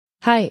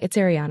Hi, it's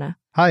Ariana.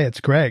 Hi,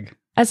 it's Greg.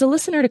 As a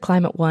listener to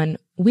Climate One,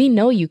 we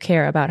know you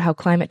care about how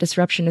climate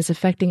disruption is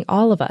affecting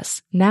all of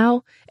us,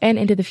 now and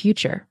into the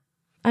future.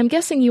 I'm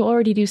guessing you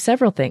already do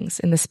several things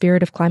in the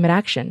spirit of climate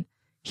action.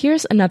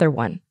 Here's another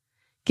one.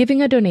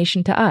 Giving a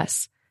donation to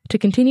us to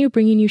continue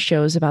bringing you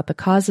shows about the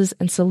causes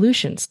and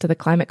solutions to the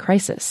climate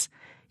crisis.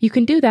 You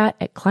can do that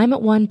at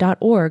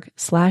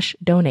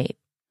climateone.org/donate.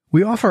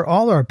 We offer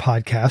all our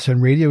podcasts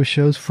and radio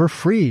shows for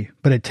free,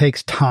 but it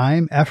takes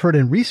time, effort,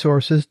 and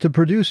resources to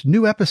produce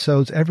new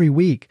episodes every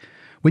week.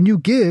 When you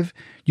give,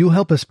 you'll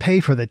help us pay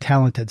for the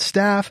talented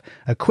staff,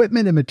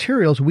 equipment, and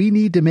materials we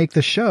need to make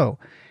the show.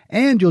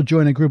 And you'll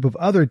join a group of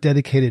other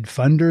dedicated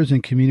funders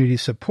and community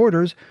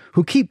supporters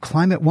who keep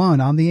Climate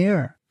One on the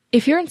air.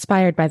 If you're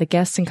inspired by the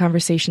guests and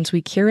conversations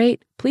we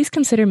curate, please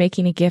consider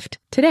making a gift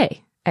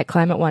today at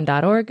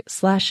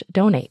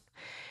climateone.org/donate.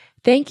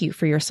 Thank you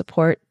for your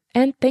support,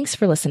 and thanks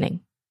for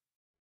listening.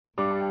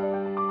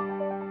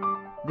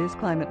 This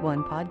Climate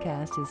One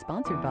podcast is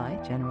sponsored by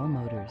General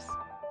Motors.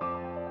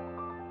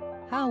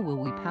 How will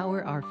we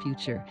power our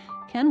future?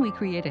 Can we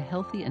create a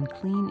healthy and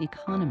clean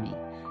economy?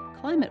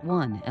 Climate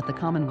One at the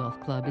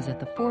Commonwealth Club is at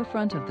the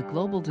forefront of the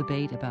global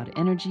debate about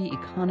energy,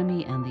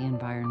 economy, and the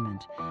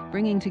environment.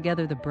 Bringing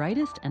together the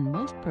brightest and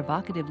most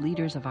provocative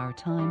leaders of our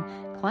time,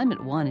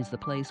 Climate One is the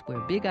place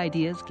where big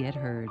ideas get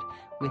heard.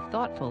 With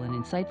thoughtful and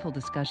insightful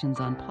discussions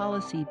on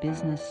policy,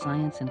 business,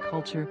 science, and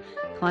culture,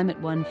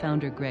 Climate One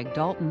founder Greg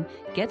Dalton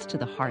gets to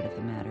the heart of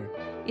the matter.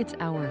 It's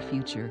our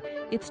future.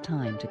 It's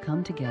time to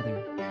come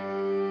together.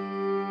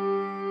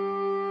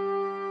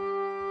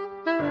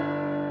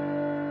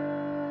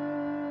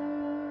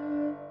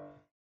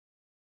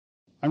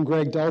 I'm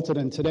Greg Dalton,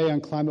 and today on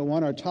Climate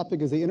One, our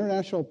topic is the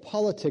international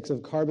politics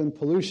of carbon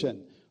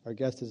pollution. Our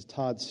guest is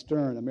Todd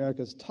Stern,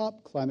 America's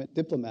top climate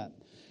diplomat.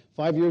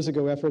 5 years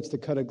ago, efforts to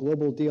cut a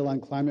global deal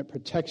on climate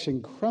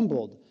protection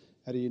crumbled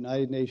at a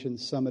United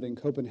Nations summit in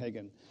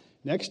Copenhagen.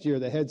 Next year,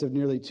 the heads of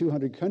nearly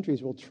 200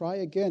 countries will try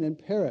again in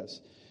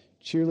Paris.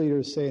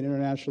 Cheerleaders say an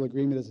international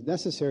agreement is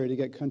necessary to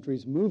get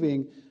countries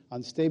moving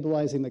on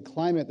stabilizing the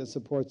climate that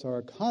supports our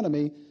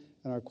economy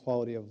and our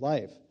quality of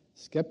life.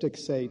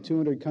 Skeptics say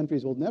 200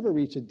 countries will never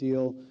reach a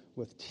deal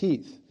with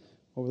teeth.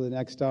 Over the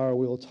next hour,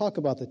 we will talk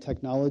about the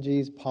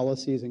technologies,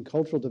 policies, and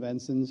cultural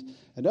dimensions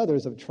and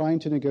others of trying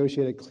to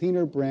negotiate a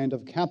cleaner brand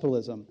of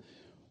capitalism.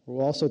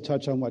 We'll also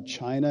touch on what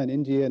China and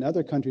India and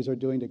other countries are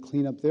doing to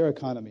clean up their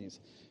economies.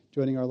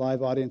 Joining our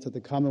live audience at the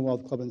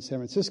Commonwealth Club in San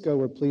Francisco,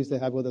 we're pleased to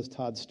have with us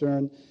Todd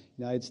Stern,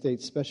 United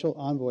States Special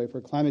Envoy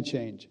for Climate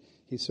Change.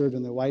 He served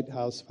in the White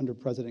House under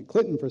President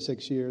Clinton for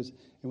 6 years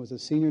and was a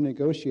senior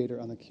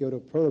negotiator on the Kyoto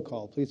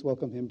Protocol. Please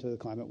welcome him to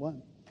Climate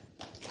One.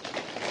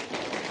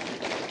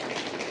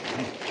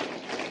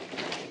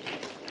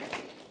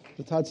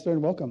 So Todd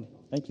Stern, welcome.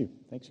 Thank you.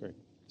 Thanks, Greg.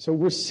 So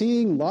we're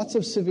seeing lots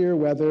of severe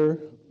weather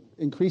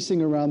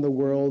increasing around the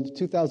world.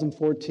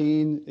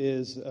 2014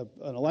 is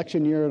an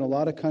election year in a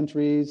lot of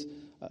countries.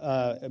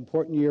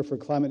 Important year for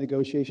climate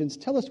negotiations.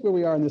 Tell us where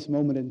we are in this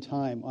moment in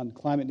time on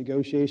climate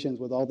negotiations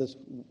with all this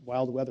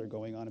wild weather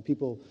going on and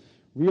people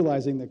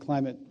realizing that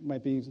climate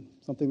might be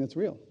something that's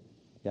real.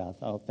 Yeah,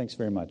 thanks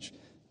very much.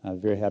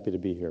 Very happy to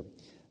be here.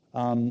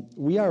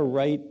 We are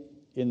right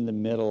in the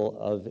middle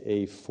of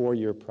a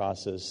 4-year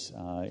process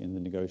in the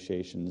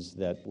negotiations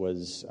that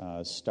was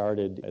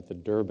started at the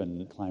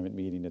Durban climate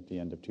meeting at the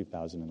end of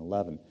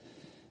 2011.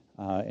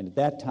 And at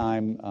that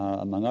time,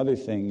 among other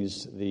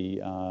things,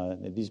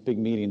 these big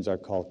meetings are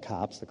called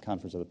COPs, the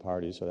Conference of the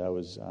Parties. So that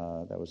was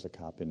the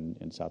COP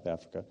in South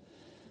Africa.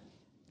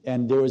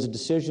 And there was a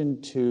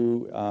decision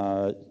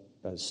to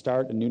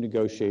start a new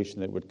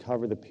negotiation that would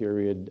cover the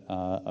period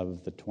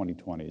of the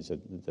 2020s,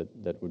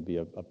 that would be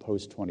a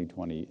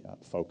post-2020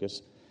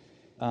 focus,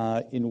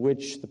 in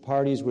which the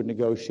parties would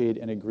negotiate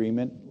an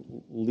agreement,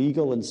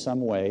 legal in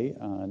some way,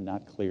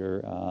 not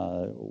clear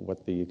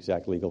what the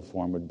exact legal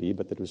form would be,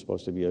 but that it was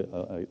supposed to be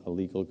a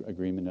legal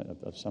agreement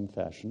of some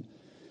fashion,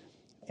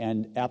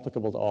 and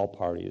applicable to all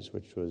parties,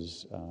 which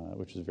was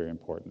very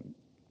important.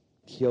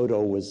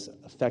 Kyoto was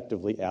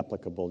effectively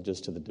applicable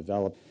just to the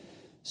developed.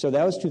 So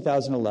that was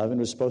 2011.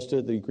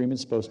 The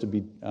agreement's supposed to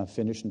be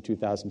finished in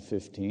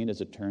 2015. As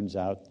it turns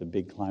out, the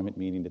big climate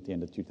meeting at the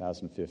end of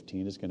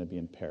 2015 is going to be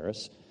in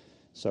Paris.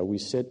 So we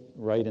sit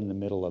right in the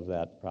middle of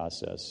that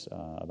process,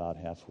 about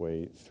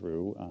halfway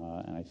through,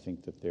 and I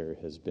think that there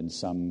has been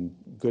some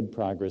good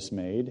progress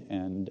made,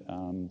 and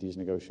these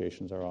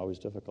negotiations are always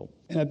difficult.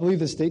 And I believe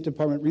the State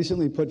Department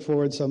recently put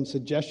forward some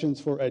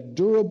suggestions for a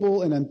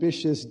durable and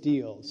ambitious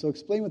deal. So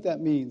explain what that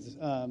means,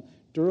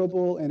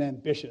 durable and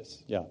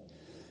ambitious. Yeah.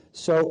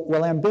 So,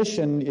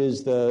 ambition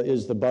is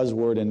the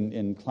buzzword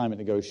in climate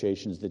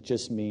negotiations that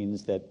just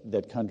means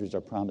that countries are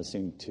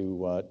promising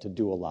to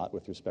do a lot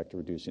with respect to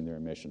reducing their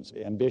emissions.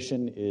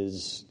 Ambition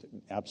is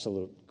an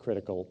absolute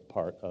critical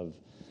part of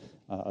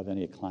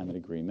any climate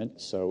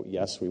agreement. So,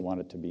 yes, we want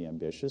it to be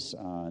ambitious,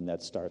 and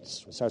that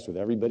starts with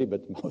everybody,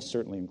 but most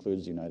certainly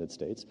includes the United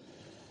States.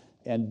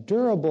 And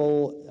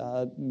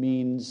durable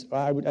means,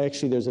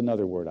 there's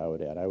another word I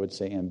would add. I would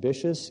say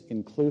ambitious,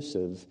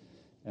 inclusive,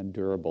 and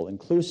durable.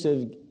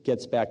 Inclusive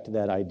gets back to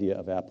that idea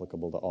of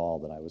applicable to all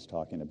that I was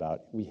talking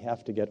about. We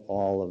have to get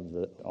all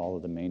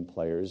of the main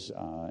players,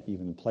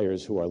 even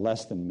players who are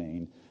less than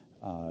main,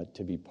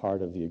 to be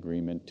part of the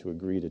agreement, to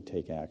agree to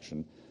take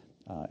action,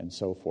 and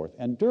so forth.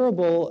 And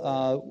durable,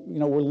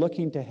 we're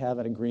looking to have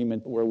an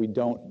agreement where we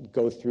don't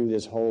go through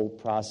this whole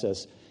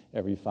process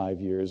every 5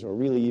 years, or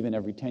really even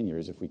every 10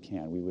 years if we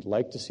can. We would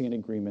like to see an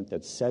agreement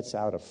that sets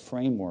out a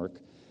framework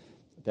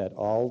that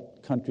all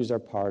countries are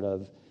part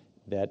of,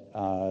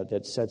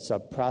 that sets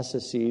up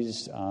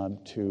processes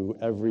to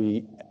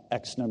every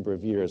X number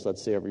of years,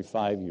 let's say every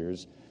 5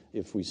 years,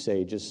 if we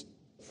say, just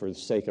for the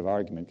sake of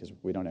argument, because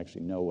we don't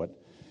actually know what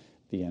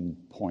the end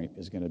point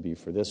is going to be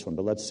for this one,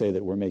 but let's say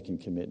that we're making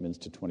commitments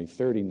to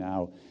 2030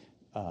 now.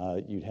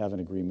 You'd have an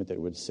agreement that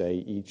would say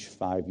each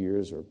 5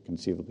 years, or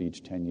conceivably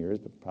each 10 years,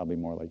 but probably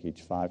more like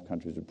each 5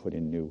 countries would put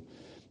in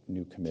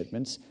new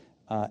commitments,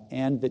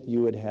 and that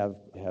you would have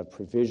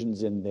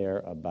provisions in there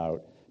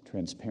about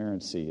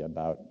transparency,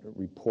 about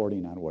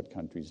reporting on what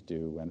countries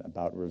do, and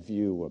about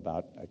review,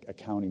 about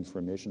accounting for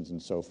emissions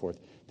and so forth,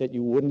 that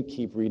you wouldn't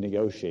keep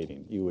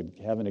renegotiating. You would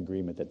have an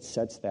agreement that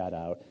sets that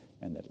out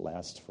and that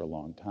lasts for a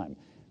long time.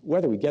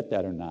 Whether we get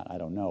that or not, I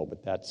don't know,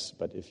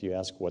 but if you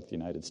ask what the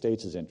United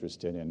States is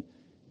interested in,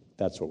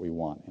 that's what we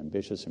want: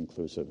 ambitious,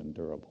 inclusive, and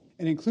durable.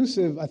 And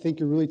inclusive, I think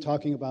you're really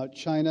talking about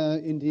China,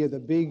 India, the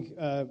big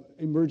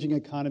emerging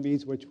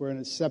economies, which were in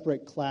a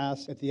separate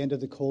class at the end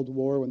of the Cold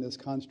War when this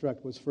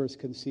construct was first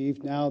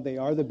conceived. Now they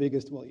are the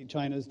biggest. Well,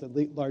 China is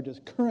the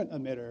largest current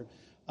emitter.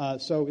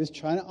 So is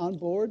China on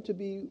board to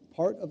be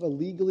part of a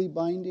legally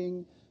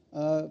binding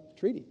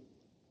treaty?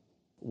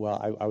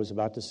 Well, I was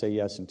about to say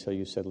yes until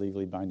you said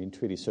legally binding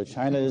treaty. So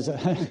China is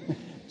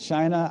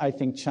China. I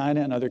think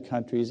China and other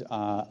countries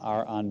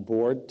are on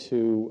board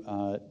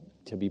to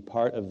be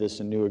part of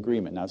this new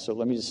agreement. Now, so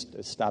let me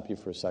just stop you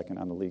for a second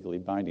on the legally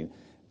binding.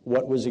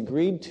 What was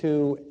agreed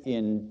to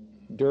in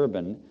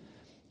Durban,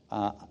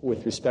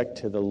 with respect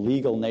to the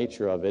legal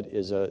nature of it,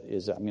 is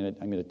I'm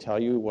going to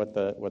tell you what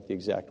the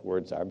exact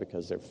words are,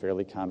 because they're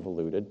fairly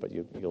convoluted, but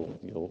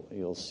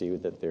you'll see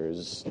that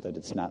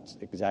it's not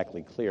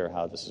exactly clear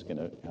how this is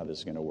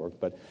going to work.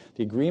 But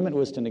the agreement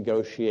was to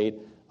negotiate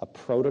a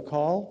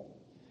protocol,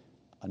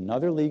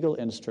 another legal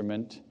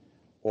instrument,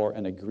 or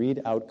an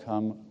agreed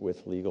outcome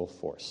with legal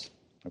force.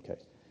 Okay,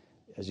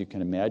 as you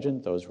can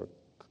imagine, those were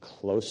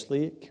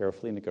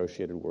carefully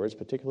negotiated words,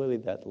 particularly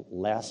that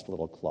last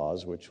little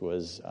clause, which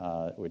was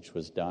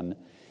done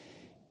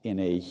in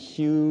a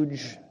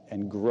huge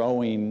and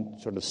growing,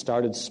 sort of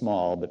started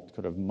small but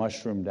sort of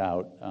mushroomed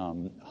out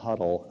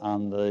huddle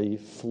on the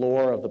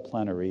floor of the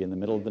plenary in the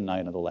middle of the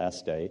night on the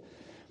last day,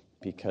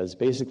 because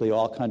basically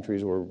all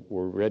countries were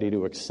ready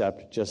to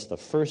accept just the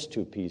first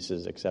two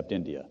pieces except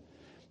India.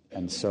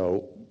 And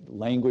so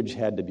language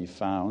had to be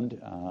found,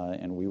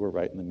 and we were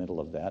right in the middle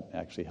of that.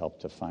 Actually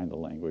helped to find the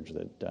language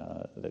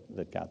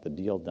that got the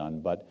deal done.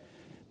 But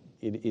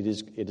it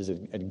is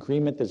an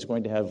agreement that's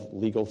going to have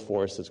legal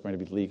force, that's going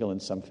to be legal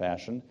in some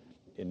fashion.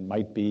 It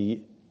might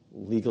be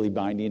legally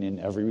binding in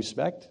every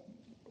respect,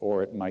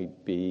 or it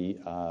might be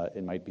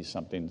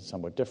something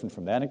somewhat different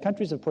from that. And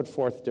countries have put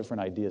forth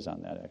different ideas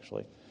on that,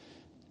 actually.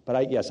 But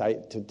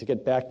to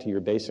get back to your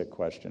basic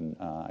question,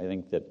 I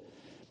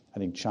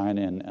think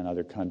China and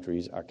other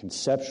countries are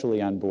conceptually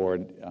on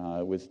board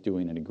with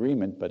doing an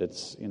agreement, but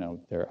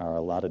there are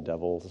a lot of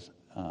devils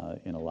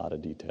in a lot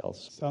of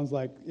details. Sounds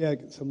like,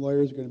 some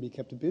lawyers are going to be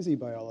kept busy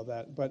by all of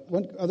that. But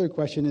one other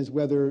question is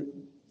whether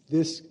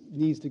this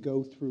needs to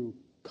go through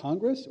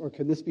Congress, or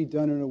can this be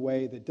done in a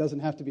way that doesn't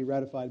have to be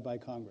ratified by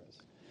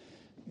Congress?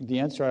 The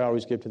answer I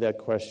always give to that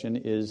question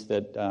is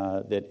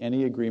that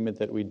any agreement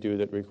that we do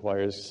that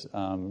requires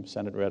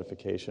Senate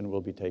ratification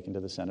will be taken to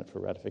the Senate for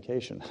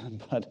ratification.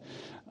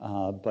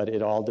 But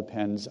it all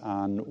depends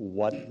on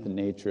what the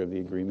nature of the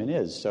agreement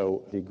is.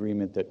 So the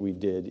agreement that we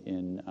did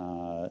in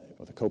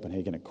the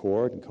Copenhagen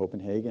Accord in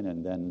Copenhagen,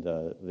 and then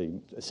the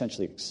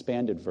essentially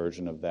expanded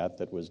version of that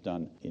was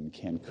done in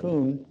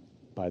Cancun,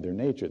 by their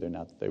nature,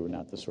 they were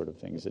not the sort of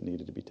things that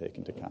needed to be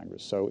taken to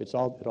Congress. So it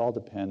all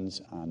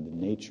depends on the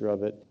nature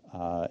of it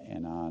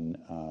and on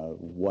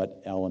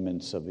what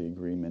elements of the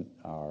agreement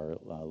are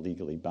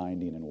legally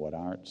binding and what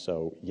aren't.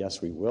 So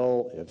yes, we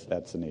will if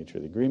that's the nature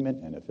of the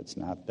agreement, and if it's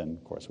not, then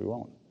of course we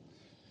won't.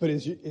 But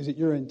is it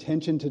your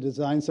intention to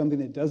design something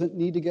that doesn't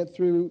need to get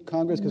through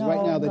Congress? Because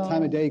right now the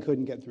time of day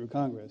couldn't get through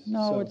Congress.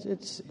 No, so.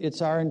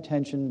 It's our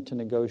intention to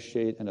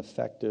negotiate an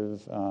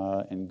effective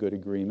and good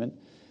agreement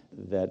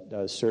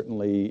that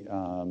certainly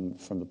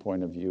from the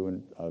point of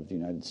view of the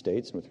United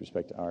States and with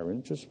respect to our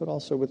interests, but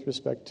also with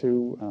respect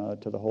to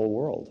the whole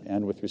world,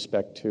 and with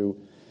respect to,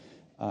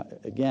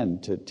 again,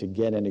 to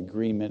get an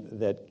agreement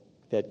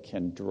that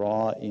can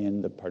draw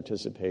in the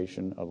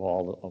participation of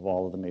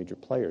all of the major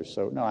players.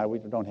 So no, we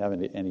don't have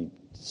any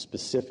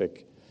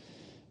specific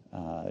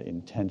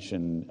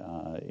intention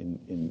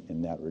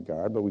in that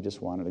regard, but we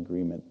just want an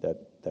agreement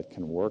that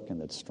can work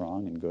and that's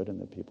strong and good and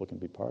that people can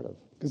be part of.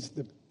 Because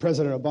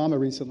President Obama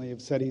recently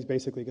have said he's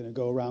basically going to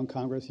go around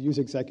Congress, use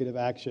executive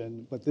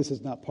action, but this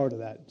is not part of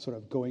that sort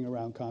of going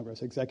around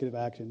Congress. Executive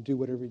action, do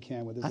whatever he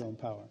can with his own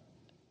power.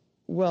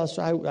 Well,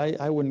 so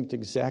I wouldn't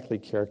exactly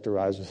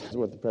characterize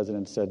what the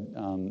president said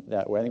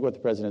that way. I think what the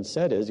president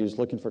said is he was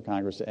looking for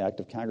Congress to act.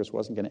 If Congress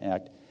wasn't going to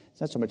act,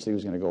 it's not so much that he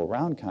was going to go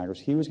around Congress.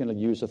 He was going to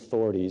use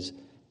authorities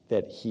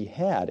that he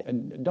had.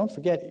 And don't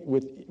forget,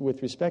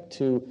 with respect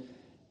to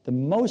the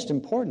most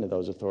important of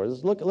those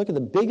authorities, look at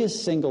the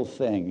biggest single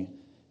thing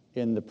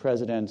in the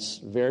president's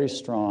very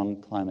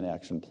strong climate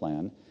action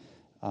plan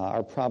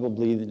are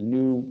probably the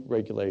new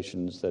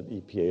regulations that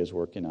EPA is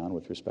working on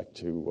with respect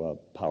to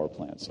power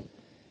plants.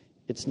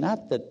 It's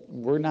not that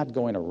we're not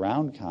going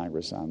around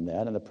Congress on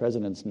that, and the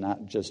president's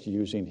not just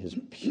using his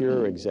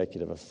pure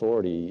executive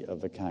authority of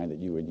the kind that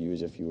you would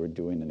use if you were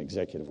doing an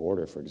executive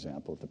order, for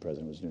example, if the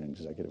president was doing an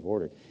executive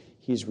order.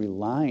 He's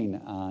relying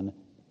on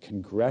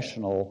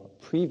congressional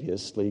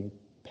previously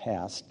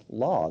passed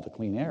law, the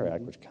Clean Air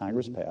Act, which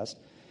Congress passed,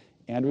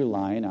 and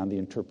relying on the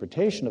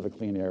interpretation of the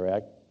Clean Air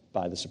Act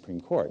by the Supreme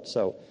Court.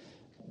 So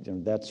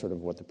that's sort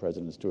of what the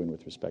president is doing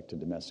with respect to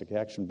domestic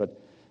action. But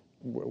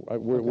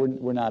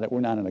we're not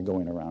in a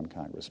going around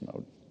Congress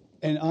mode.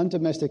 And on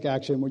domestic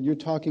action, when you're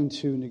talking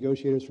to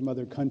negotiators from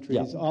other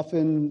countries,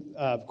 often,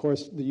 of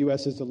course, the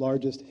U.S. is the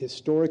largest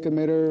historic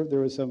emitter.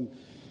 There was some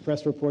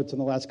press reports in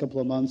the last couple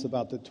of months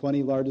about the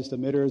 20 largest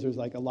emitters. There's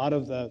like a lot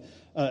of the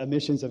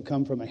emissions have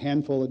come from a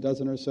handful, a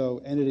dozen or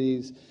so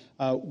entities.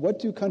 What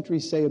do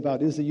countries say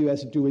about, is the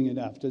U.S. doing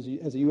enough? Has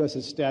the U.S.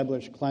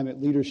 established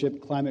climate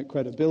leadership, climate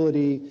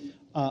credibility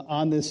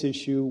on this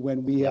issue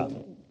when we have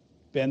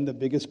been the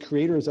biggest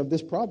creators of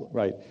this problem?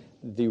 Right.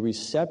 The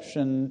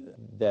reception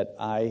that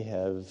I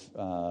have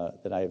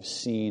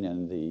seen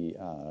and the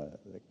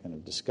kind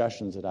of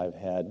discussions that I've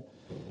had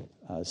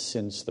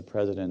since the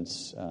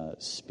president's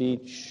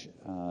speech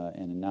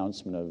and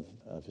announcement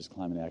of his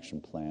climate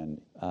action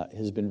plan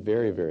has been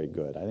very, very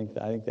good. I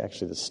think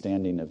actually the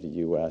standing of the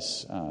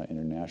U.S.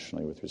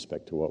 Internationally with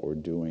respect to what we're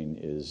doing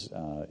is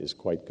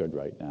quite good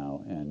right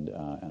now, and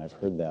I've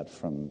heard that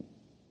from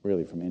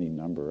any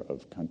number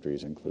of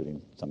countries,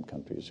 including some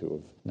countries who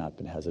have not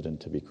been hesitant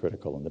to be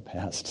critical in the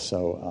past.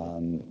 So,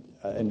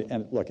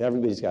 and look,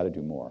 everybody's got to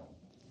do more.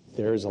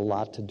 There's a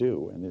lot to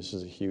do, and this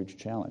is a huge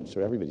challenge. So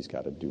everybody's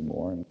got to do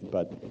more.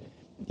 But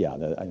yeah,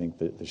 I think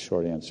the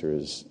short answer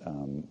is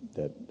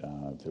that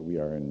we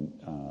are in.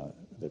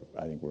 That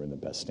I think we're in the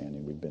best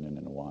standing we've been in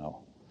a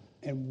while.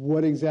 And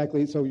what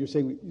exactly, so you're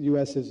saying the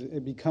U.S. has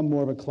become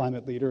more of a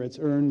climate leader. It's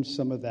earned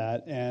some of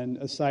that. And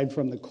aside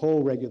from the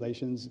coal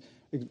regulations...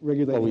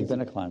 Well, we've been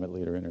a climate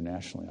leader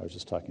internationally. I was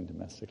just talking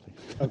domestically.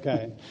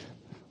 Okay.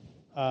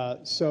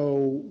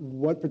 So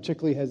what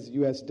particularly has the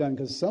U.S. done?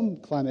 Because some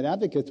climate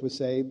advocates would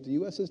say the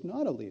U.S. is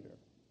not a leader.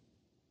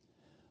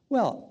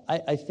 Well,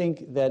 I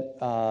think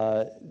that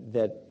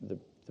the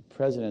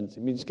president, I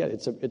mean,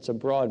 it's a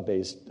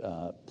broad-based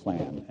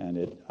plan, and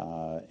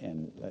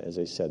as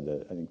I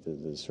said, I think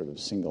the sort of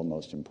single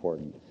most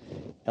important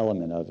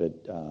element of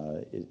it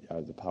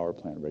are the power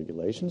plant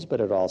regulations, but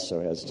it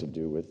also has to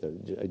do with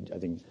I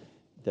think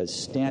the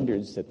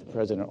standards that the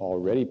president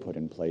already put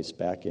in place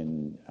back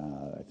in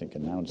I think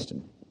announced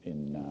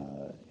in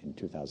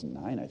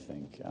 2009, I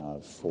think,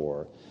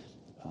 for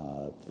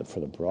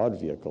the broad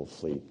vehicle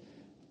fleet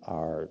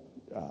are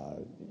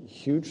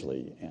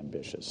hugely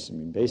ambitious. I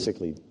mean,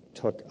 basically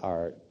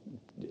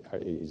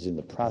is in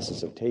the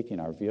process of taking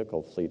our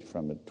vehicle fleet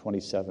from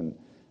 27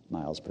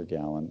 miles per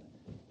gallon,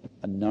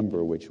 a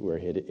number where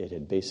it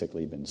had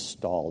basically been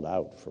stalled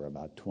out for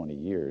about 20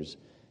 years,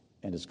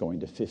 and it's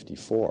going to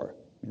 54. I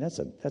mean,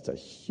 that's a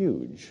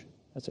huge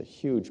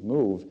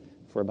move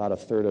for about a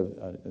third of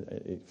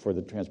for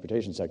the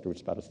transportation sector, which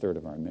is about a third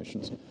of our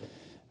emissions.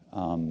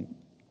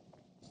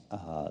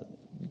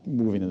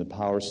 Moving in the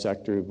power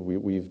sector,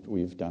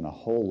 we've done a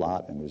whole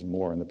lot, and there's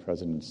more in the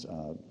president's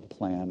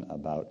plan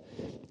about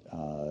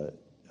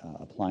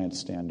appliance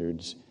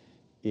standards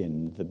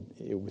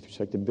with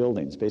respect to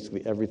buildings.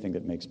 Basically, everything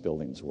that makes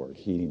buildings work,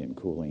 heating and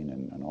cooling,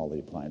 and all the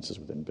appliances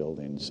within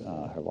buildings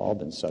have all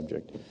been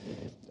subject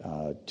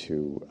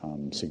to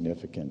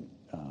significant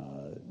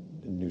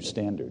new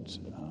standards,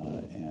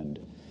 and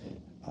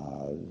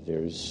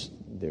there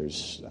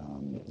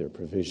are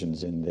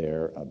provisions in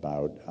there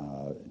about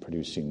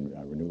producing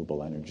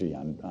renewable energy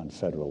on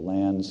federal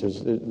lands.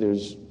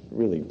 There's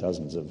really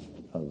dozens of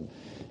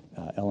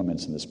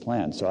elements in this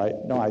plan. So I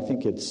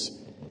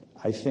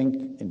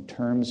think in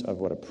terms of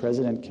what a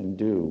president can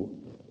do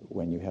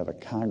when you have a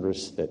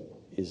Congress that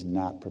is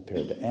not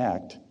prepared to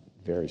act,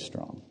 very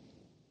strong.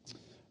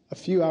 A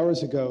few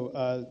hours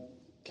ago,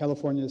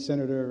 California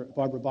Senator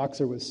Barbara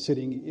Boxer was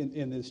sitting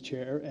in this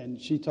chair, and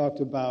she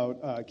talked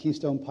about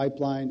Keystone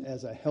Pipeline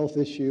as a health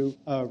issue.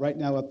 Right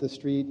now up the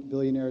street,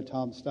 billionaire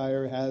Tom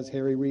Steyer has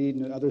Harry Reid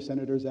and other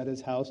senators at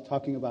his house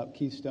talking about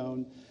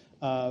Keystone.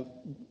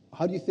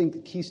 How do you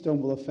think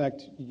Keystone will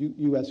affect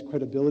U.S.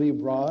 credibility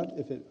abroad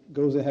if it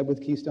goes ahead with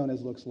Keystone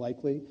as looks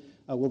likely?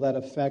 Will that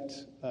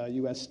affect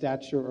U.S.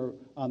 stature or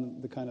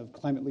on the kind of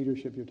climate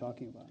leadership you're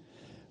talking about?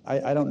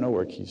 I don't know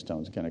where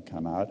Keystone's going to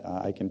come out.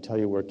 I can tell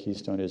you where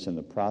Keystone is in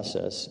the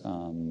process.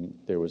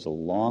 There was a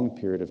long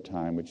period of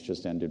time, which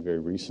just ended very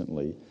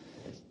recently,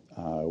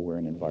 where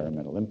an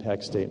environmental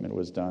impact statement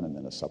was done and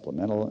then a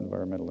supplemental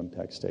environmental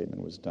impact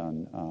statement was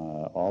done.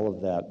 All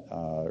of that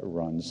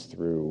runs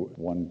through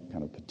one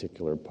kind of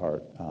particular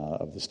part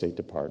of the State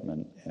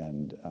Department,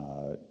 and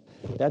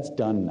that's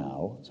done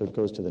now. So it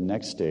goes to the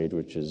next stage,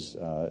 which is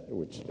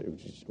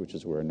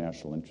where a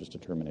national interest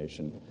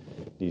determination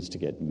needs to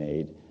get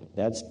made.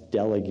 That's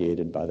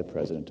delegated by the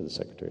President to the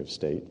Secretary of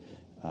State.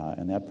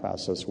 And that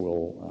process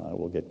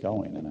will get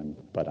going,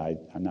 but I'm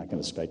not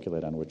going to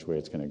speculate on which way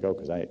it's going to go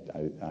because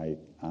I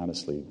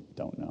honestly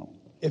don't know.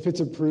 If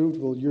it's approved,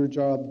 will your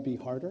job be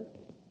harder?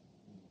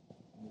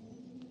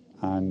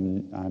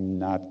 I'm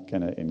not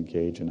going to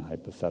engage in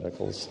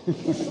hypotheticals.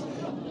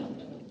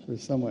 They're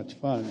so much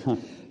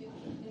fun.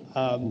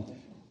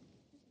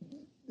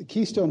 The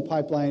Keystone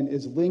Pipeline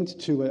is linked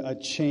to a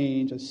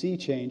sea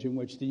change in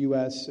which the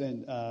U.S.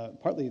 and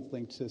partly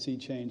linked to a sea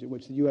change in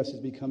which the U.S. is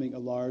becoming a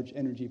large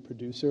energy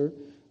producer.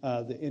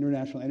 The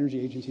International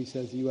Energy Agency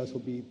says the U.S. will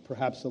be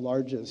perhaps the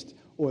largest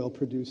oil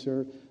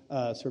producer,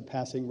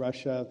 surpassing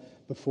Russia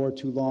before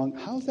too long.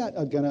 How's that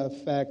going to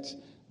affect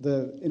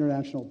the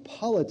international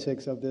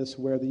politics of this,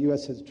 where the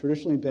U.S. has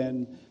traditionally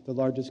been the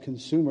largest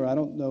consumer? I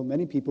don't know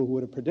many people who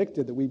would have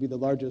predicted that we'd be the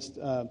largest.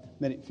 A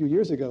few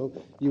years ago,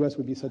 the U.S.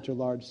 would be such a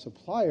large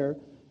supplier.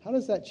 How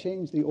does that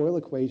change the oil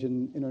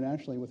equation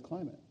internationally with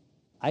climate?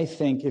 I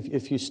think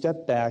if you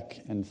step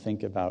back and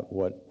think about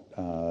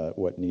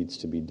what needs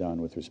to be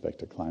done with respect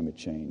to climate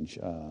change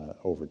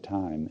over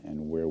time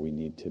and where we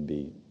need to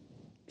be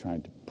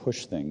trying to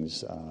push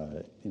things,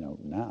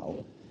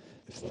 now.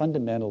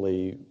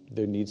 Fundamentally,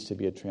 there needs to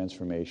be a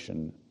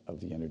transformation of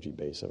the energy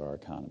base of our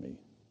economy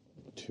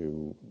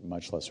to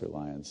much less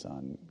reliance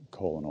on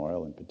coal and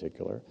oil in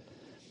particular.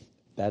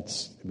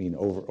 This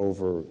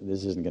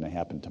isn't going to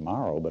happen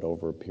tomorrow, but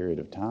over a period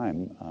of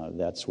time,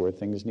 that's where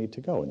things need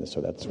to go. And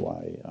so that's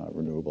why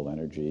renewable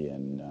energy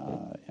and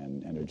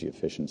energy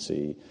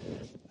efficiency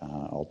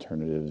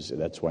alternatives.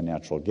 That's why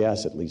natural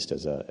gas, at least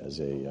as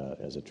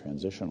a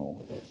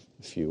transitional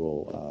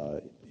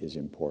fuel, is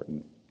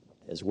important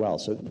as well.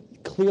 So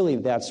clearly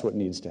that's what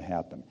needs to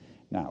happen.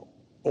 Now,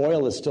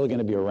 oil is still going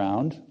to be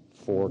around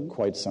for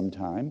quite some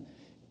time.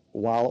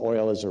 While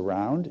oil is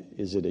around,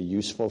 is it a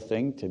useful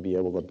thing to be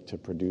able to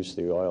produce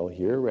the oil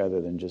here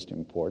rather than just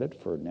import it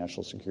for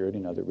national security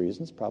and other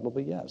reasons?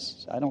 Probably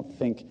yes. I don't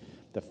think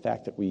the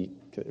fact that we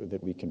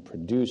can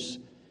produce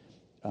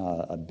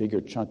a bigger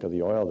chunk of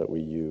the oil that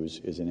we use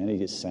is in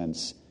any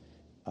sense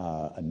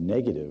a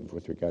negative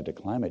with regard to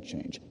climate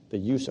change. The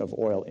use of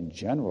oil in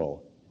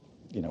general,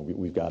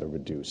 we've got to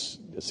reduce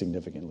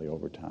significantly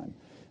over time.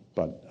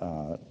 But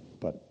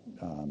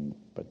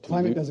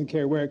climate doesn't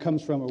care where it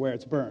comes from or where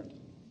it's burned.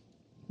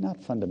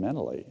 Not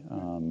fundamentally.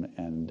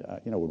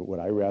 Would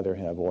I rather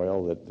have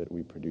oil that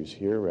we produce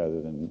here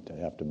rather than to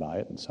have to buy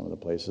it in some of the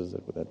places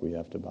that we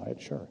have to buy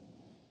it? Sure.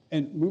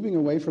 And moving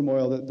away from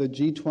oil, the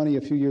G20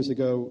 a few years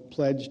ago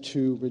pledged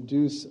to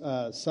reduce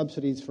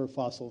subsidies for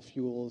fossil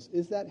fuels.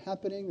 Is that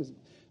happening?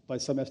 By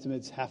some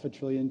estimates, $500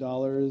 billion.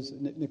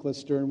 Nicholas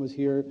Stern was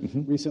here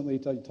recently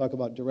to talk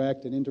about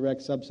direct and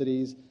indirect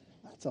subsidies.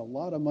 That's a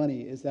lot of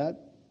money.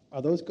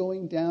 Are those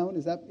going down?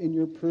 Is that in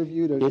your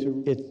purview?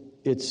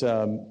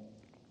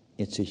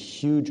 It's a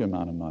huge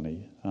amount of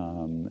money,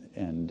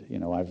 and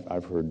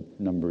I've heard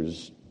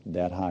numbers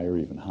that high or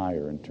even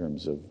higher in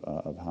terms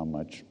of how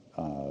much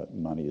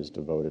money is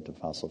devoted to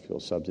fossil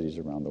fuel subsidies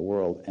around the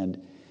world. And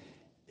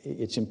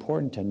it's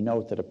important to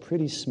note that a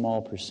pretty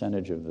small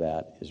percentage of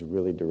that is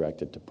really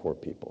directed to poor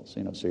people.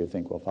 So you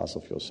think, well, fossil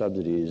fuel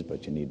subsidies,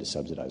 but you need to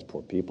subsidize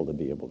poor people to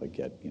be able to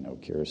get,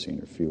 kerosene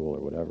or fuel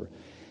or whatever.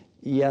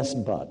 Yes,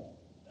 but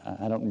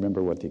I don't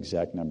remember what the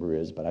exact number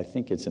is, but I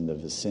think it's in the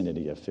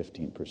vicinity of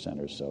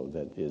 15% or so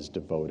that is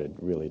devoted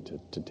really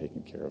to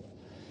taking care of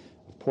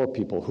poor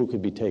people who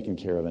could be taken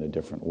care of in a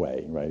different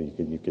way, right?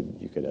 You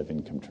could have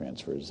income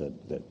transfers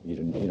that you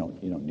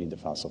don't need the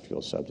fossil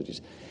fuel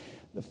subsidies.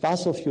 The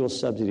fossil fuel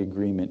subsidy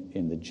agreement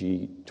in the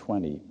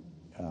G20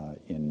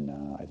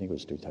 I think it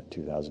was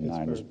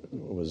 2009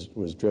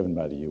 was driven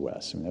by the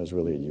U.S. I mean, that was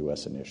really a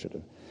U.S.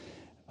 initiative.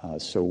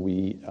 So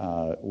we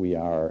are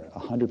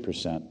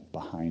 100%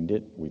 behind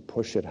it. We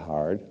push it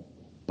hard,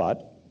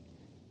 but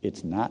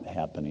it's not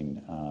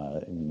happening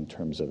in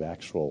terms of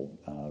actual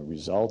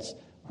results.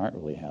 Aren't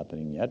really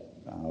happening yet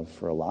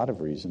for a lot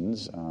of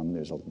reasons.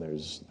 There's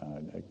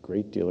a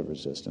great deal of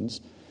resistance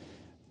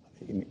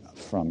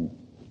from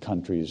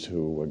countries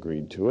who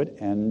agreed to it,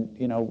 and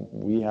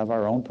we have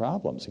our own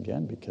problems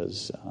again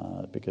because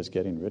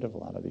getting rid of a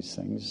lot of these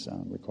things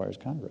requires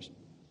Congress.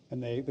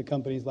 And the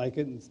companies like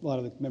it, and a lot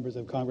of the members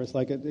of Congress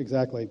like it.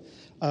 Exactly.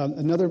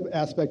 Another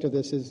aspect of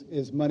this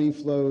is money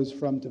flows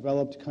from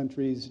developed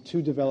countries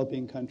to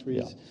developing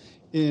countries.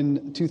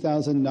 In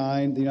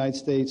 2009, the United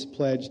States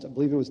pledged, I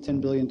believe it was $10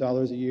 billion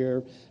a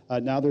year.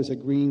 Now there's a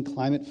green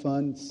climate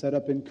fund set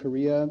up in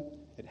Korea.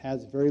 It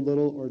has very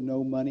little or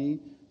no money.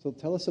 So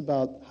tell us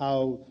about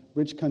how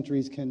rich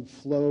countries can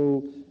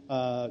flow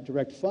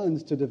direct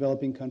funds to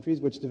developing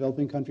countries, which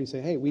developing countries say,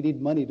 hey, we need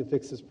money to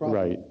fix this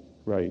problem.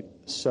 Right.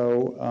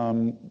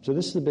 So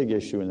this is a big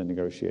issue in the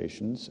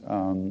negotiations,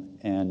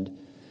 and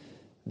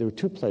there were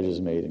two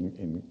pledges made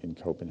in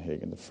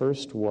Copenhagen. The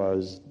first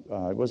was,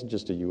 it wasn't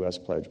just a U.S.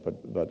 pledge,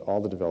 but all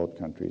the developed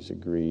countries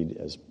agreed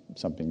as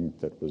something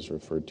that was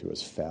referred to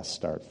as fast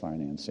start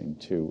financing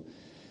to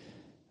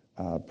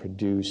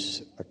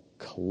produce a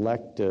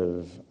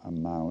collective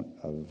amount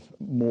of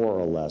more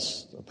or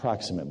less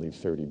approximately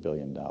 $30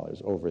 billion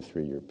over a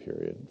 3-year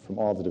period from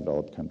all the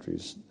developed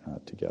countries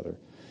together.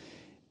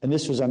 And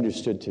this was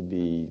understood to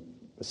be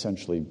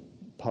essentially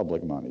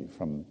public money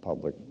from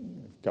public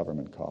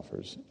government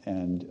coffers,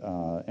 and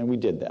we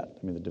did that.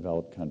 I mean, the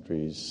developed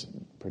countries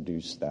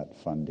produced that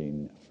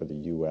funding for the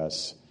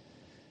U.S.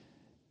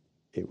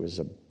 It was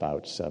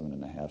about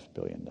 $7.5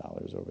 billion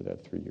over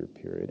that 3-year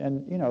period,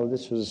 and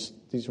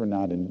these were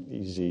not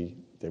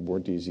they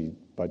weren't easy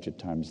budget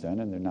times then,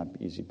 and they're not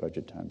easy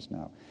budget times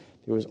now.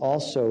 There was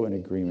also an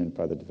agreement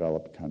by the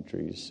developed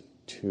countries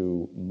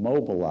to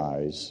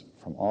mobilize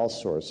from all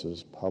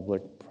sources,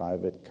 public,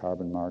 private,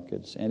 carbon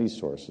markets, any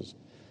sources,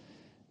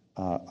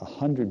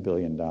 $100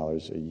 billion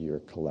a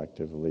year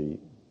collectively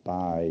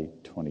by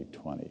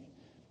 2020.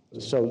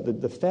 So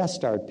the Fast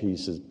Start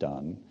piece is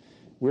done.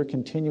 We're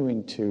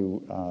continuing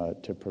to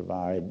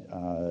provide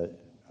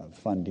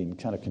funding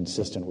kind of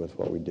consistent with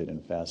what we did in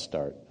Fast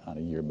Start on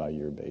a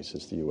year-by-year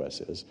basis, the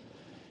U.S. is.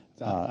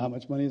 How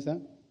much money is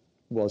that?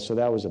 Well, so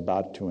that was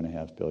about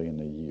 $2.5 billion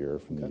a year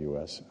from the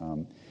U.S.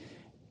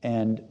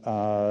 And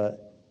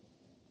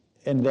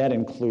that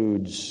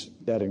includes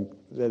that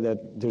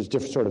there's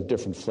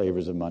different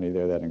flavors of money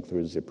there. That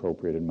includes the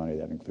appropriated money.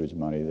 That includes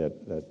money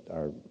that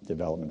our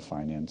development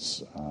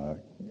finance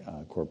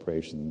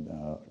corporation,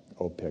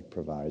 OPIC,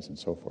 provides, and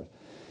so forth.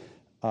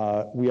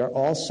 We are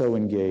also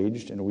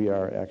engaged, and we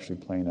are actually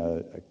playing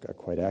a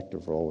quite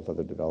active role with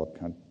other developed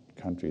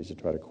countries to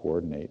try to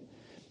coordinate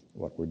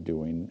what we're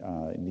doing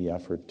in the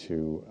effort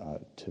to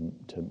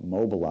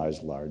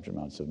mobilize large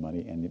amounts of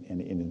money, and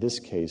in this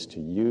case, to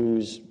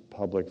use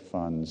public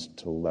funds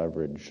to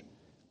leverage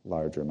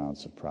larger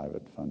amounts of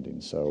private funding.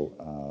 So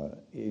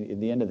in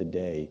the end of the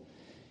day,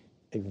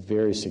 a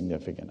very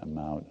significant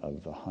amount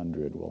of the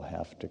 100 will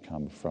have to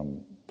come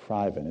from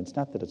private. It's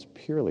not that it's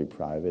purely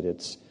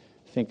private.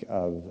 Think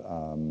of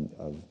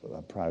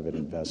a private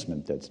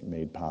investment that's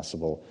made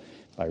possible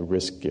by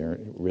risk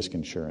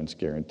insurance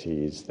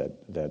guarantees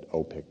that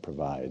OPIC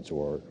provides,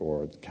 or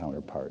the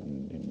counterpart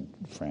in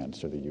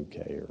France or the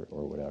UK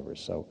or whatever.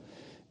 So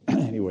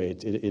anyway,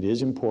 it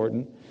is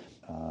important,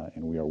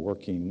 and we are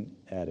working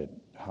at it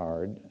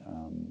hard.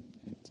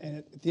 And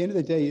at the end of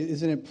the day,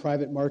 isn't it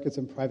private markets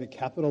and private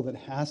capital that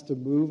has to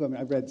move? I mean,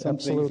 I've read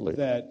something Absolutely.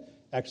 that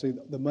actually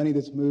the money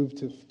that's moved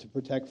to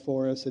protect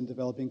forests in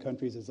developing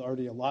countries is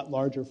already a lot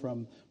larger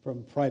from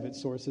private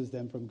sources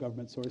than from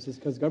government sources,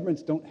 because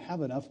governments don't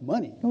have enough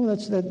money. No,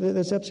 that's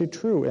absolutely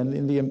true.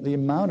 And the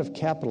amount of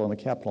capital in the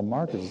capital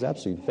markets is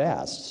absolutely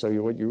vast. So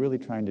what you're really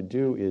trying to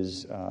do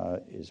is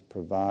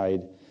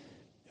provide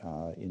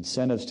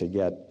incentives to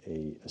get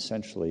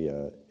essentially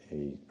a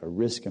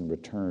risk and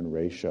return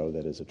ratio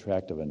that is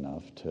attractive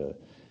enough to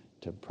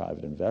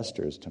private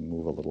investors to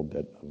move a little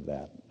bit of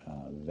that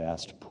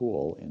vast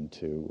pool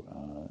into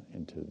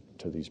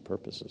these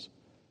purposes.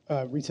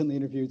 Recently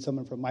interviewed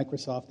someone from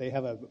Microsoft. They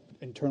have an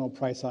internal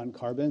price on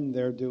carbon.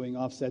 They're doing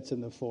offsets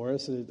in the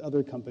forest.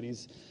 Other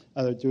companies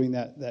are doing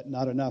that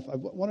not enough. I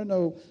want to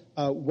know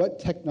what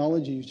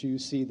technologies you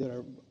see that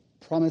are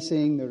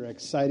promising, that are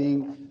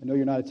exciting. I know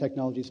you're not a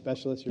technology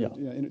specialist, you're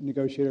a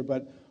negotiator,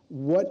 but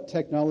what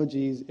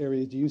technologies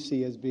areas do you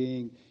see as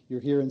being,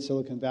 you're here in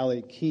Silicon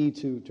Valley, key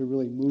to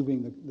really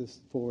moving this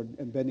forward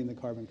and bending the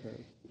carbon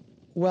curve?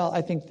 Well,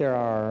 I think there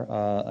are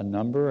a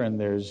number, and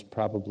there's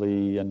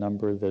probably a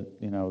number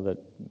that that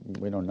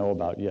we don't know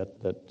about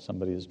yet that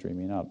somebody is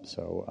dreaming up.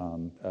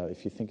 So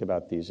if you think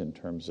about these in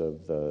terms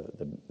of the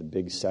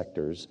big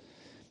sectors,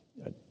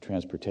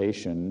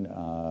 transportation,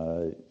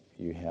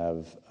 you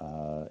have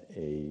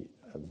a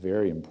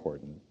very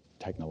important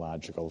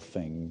technological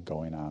thing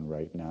going on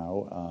right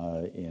now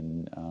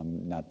in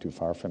not too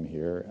far from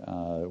here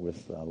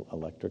with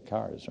electric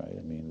cars, right?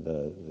 I mean,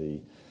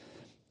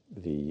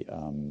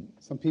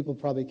 some people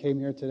probably came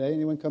here today.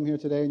 Anyone come here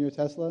today in your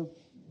Tesla?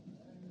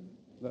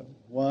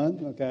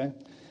 One? Okay.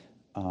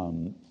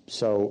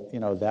 So,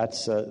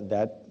 that's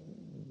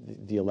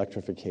the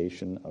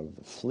electrification of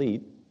the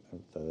fleet,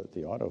 of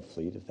the auto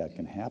fleet, if that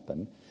can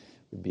happen,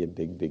 would be a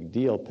big, big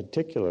deal,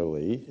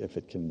 particularly if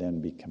it can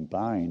then be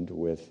combined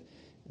with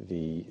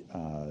the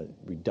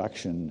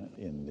reduction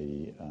in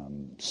the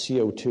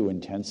CO2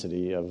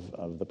 intensity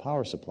of the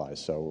power supply.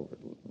 So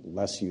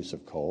less use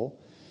of coal,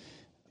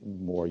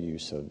 more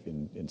use of,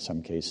 in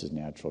some cases,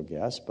 natural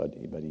gas, but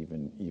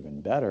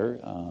even better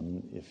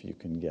if you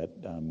can get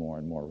more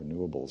and more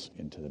renewables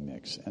into the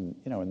mix, and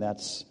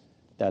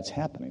that's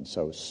happening.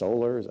 So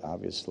solar is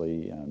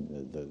obviously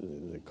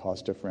the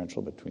cost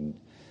differential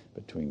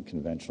between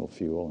conventional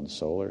fuel and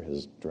solar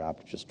has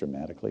dropped just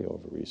dramatically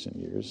over recent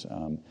years.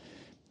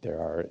 There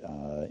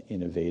are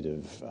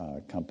innovative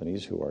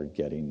companies who are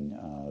getting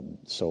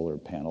solar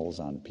panels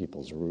on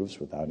people's roofs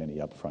without any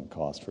upfront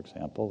cost, for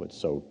example. It's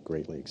so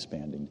greatly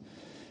expanding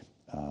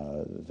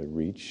the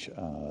reach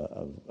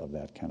of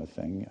that kind of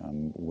thing.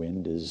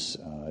 Wind is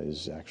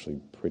actually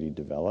pretty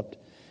developed.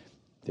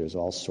 There's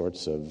all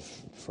sorts of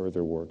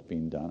further work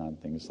being done on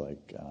things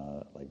like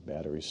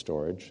battery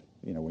storage.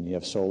 When you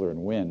have solar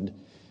and wind,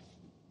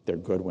 they're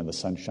good when the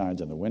sun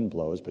shines and the wind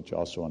blows, but you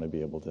also want to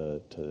be able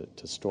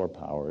to store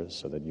power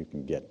so that you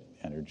can get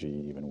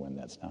energy even when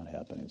that's not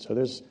happening. So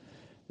there's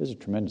a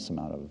tremendous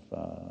amount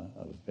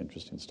of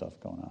interesting stuff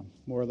going on.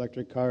 More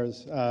electric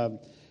cars.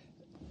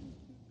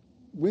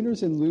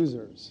 Winners and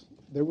losers.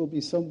 There will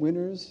be some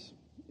winners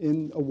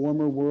in a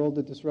warmer world,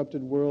 a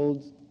disrupted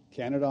world.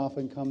 Canada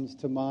often comes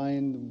to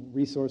mind.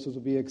 Resources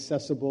will be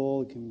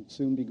accessible. It can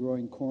soon be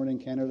growing corn in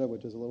Canada,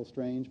 which is a little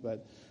strange,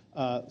 but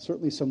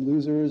certainly some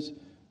losers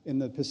in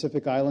the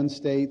Pacific Island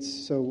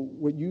states. So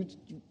when you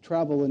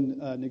travel and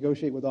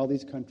negotiate with all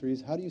these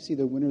countries, how do you see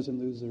the winners and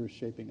losers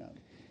shaping up?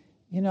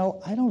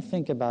 I don't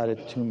think about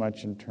it too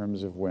much in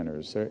terms of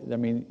winners.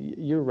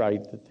 You're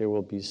right that there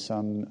will be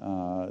some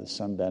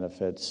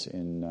benefits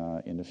in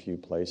a few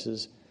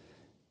places,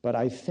 but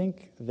I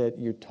think that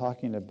you're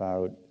talking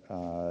about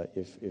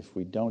if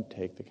we don't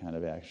take the kind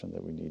of action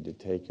that we need to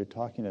take, you're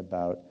talking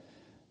about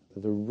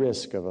the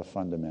risk of a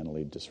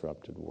fundamentally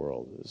disrupted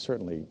world.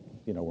 Certainly,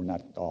 we're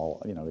not all.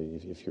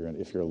 If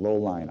you're a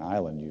low-lying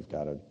island, you've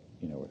got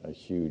a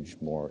huge,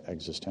 more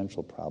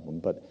existential problem.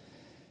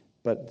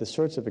 But the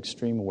sorts of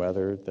extreme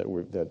weather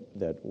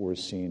that we're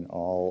seeing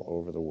all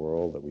over the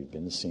world, that we've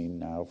been seeing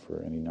now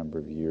for any number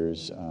of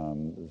years,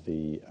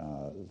 the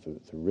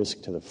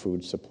risk to the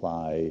food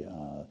supply,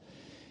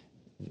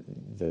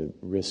 the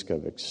risk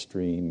of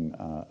extreme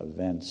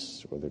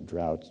events, whether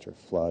droughts or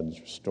floods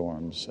or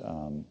storms,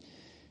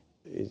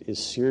 is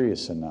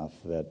serious enough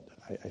that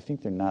I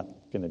think there are not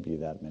going to be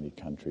that many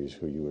countries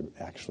who you would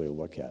actually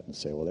look at and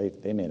say, well,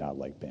 they may not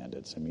like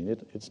bandits.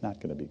 It's not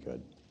going to be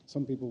good.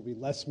 Some people will be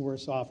less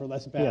worse off or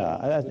less bad.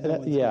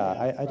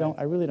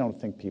 I really don't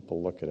think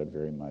people look at it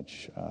very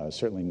much.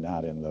 Certainly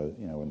not in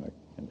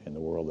the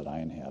world that I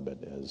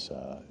inhabit,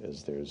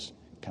 as there's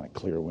kind of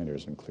clear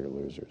winners and clear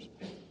losers.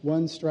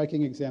 One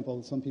striking example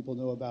that some people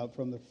know about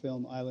from the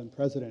film Island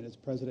President is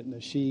President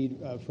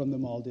Nasheed from the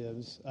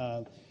Maldives.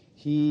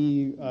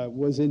 He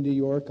was in New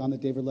York on the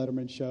David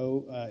Letterman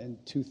show in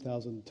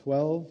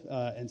 2012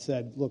 and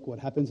said, look, what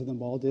happens in the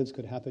Maldives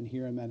could happen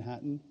here in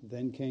Manhattan.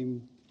 Then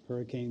came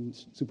Hurricane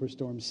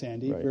Superstorm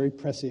Sandy, right. Very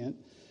prescient.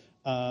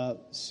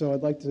 So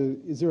I'd like to,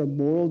 is there a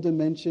moral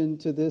dimension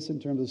to this in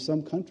terms of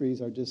some countries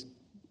are just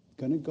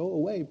going to go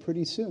away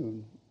pretty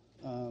soon?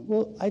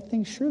 Well, I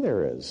think sure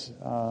there is.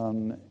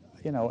 And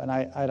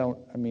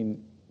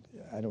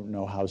I don't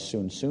know how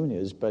soon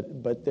is,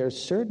 but there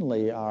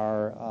certainly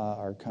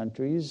are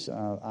countries.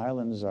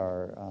 Islands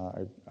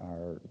are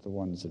the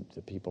ones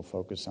that people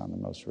focus on the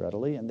most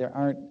readily, and there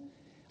aren't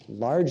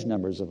large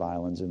numbers of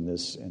islands in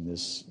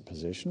this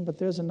position, but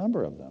there's a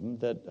number of them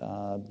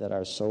that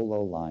are so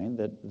low lying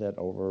that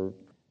over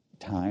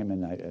time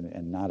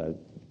and not a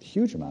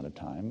huge amount of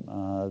time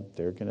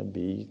they're going to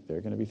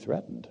be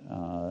threatened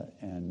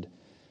and.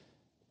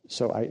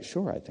 So I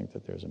think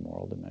that there's a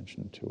moral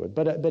dimension to it,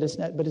 but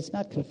it's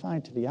not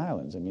confined to the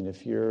islands.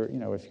 If you're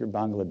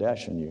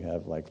Bangladesh and you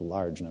have like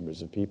large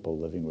numbers of people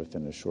living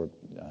within a short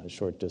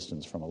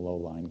distance from a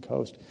low-lying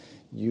coast,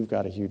 you've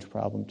got a huge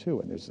problem too.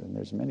 And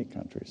there's many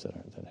countries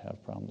that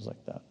have problems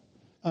like that.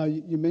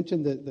 You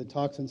mentioned the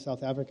talks in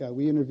South Africa.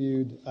 We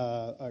interviewed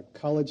a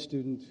college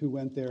student who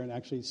went there and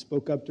actually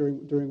spoke up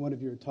during one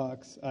of your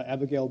talks,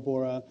 Abigail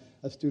Bora,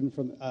 a student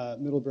from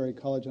Middlebury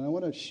College, and I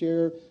want to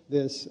share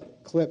this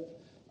clip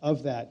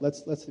of that.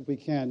 Let's if we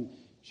can,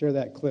 share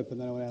that clip,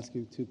 and then I want to ask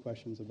you two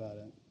questions about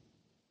it.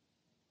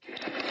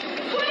 2020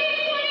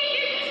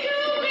 is too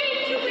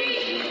late to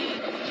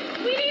wait.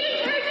 We need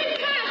an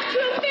urgent path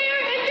to a fair,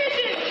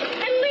 ambitious,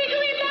 and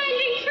legally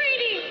binding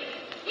treaty.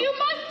 You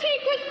must take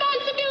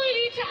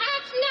responsibility to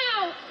act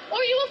now,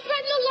 or you will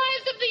threaten the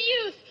lives of the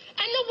youth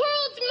and the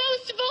world's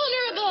most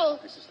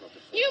vulnerable.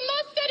 You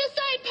must set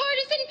aside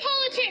partisan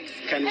politics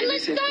and let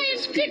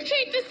science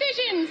dictate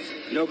decisions.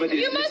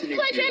 You must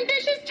pledge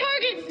ambitious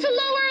targets to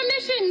lower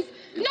emissions,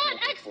 not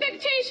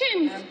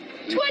expectations.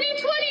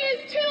 2020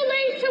 is too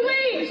late to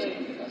wait.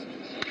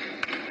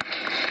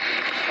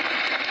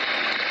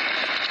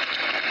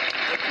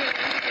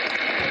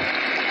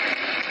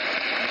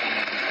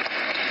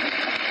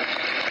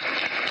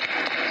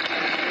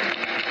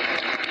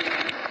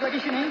 What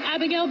is your name?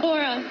 Abigail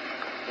Bora.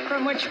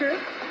 From which group?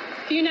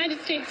 The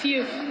United States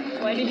Youth.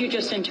 Why did you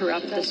just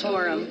interrupt this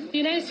forum? The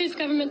United States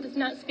government does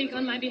not speak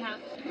on my behalf.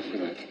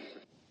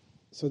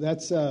 So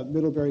that's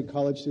Middlebury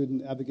College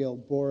student Abigail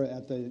Bora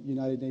at the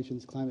United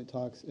Nations Climate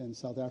Talks in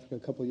South Africa a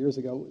couple of years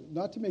ago.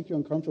 Not to make you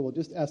uncomfortable,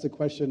 just ask the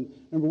question.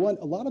 Number one,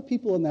 a lot of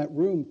people in that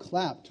room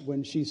clapped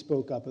when she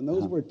spoke up, and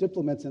those were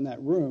diplomats in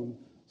that room.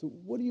 So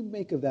what do you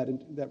make of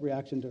that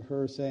reaction to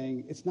her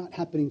saying it's not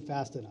happening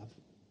fast enough?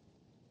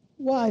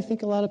 Well, I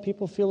think a lot of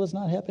people feel it's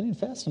not happening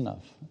fast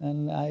enough,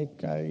 and I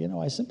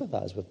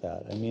sympathize with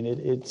that. I mean,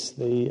 it's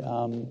the.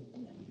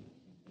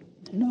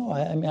 No,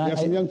 I mean, we have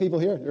some young people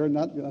here. They're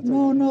not.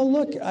 No.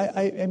 Look,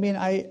 I mean,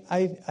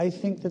 I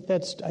think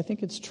I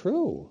think it's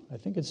true. I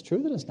think it's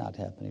true that it's not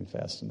happening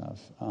fast enough.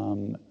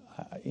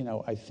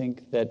 I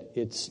think that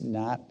it's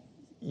not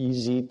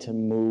easy to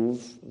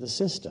move the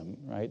system,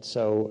 right?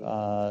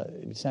 So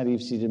it's not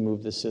easy to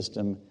move the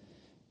system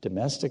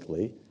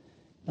domestically.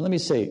 And let me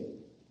say,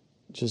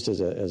 just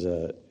as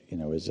a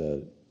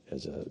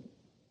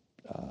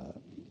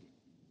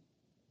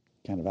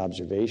kind of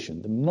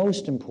observation, the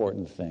most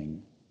important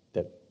thing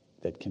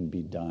that can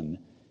be done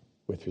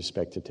with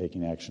respect to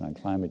taking action on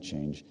climate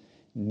change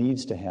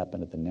needs to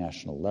happen at the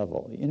national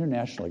level. The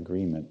international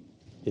agreement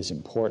is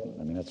important.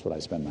 I mean, that's what I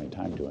spend my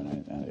time doing.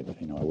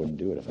 I wouldn't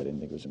do it if I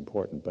didn't think it was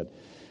important. But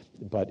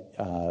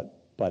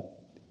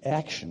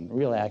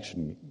real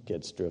action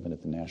gets driven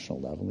at the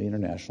national level. The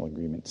international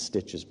agreement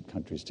stitches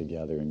countries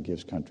together and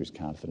gives countries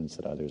confidence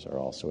that others are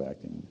also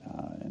acting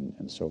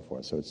and so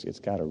forth. So it's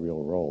got a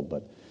real role.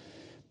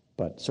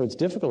 But so it's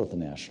difficult at the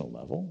national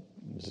level,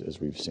 as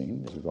we've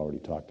seen, as we've already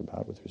talked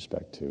about with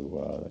respect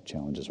to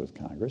challenges with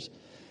Congress.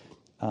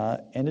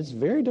 And it's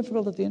very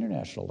difficult at the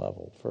international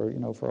level for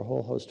a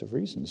whole host of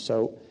reasons.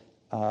 So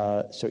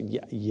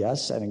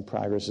yes, I think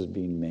progress is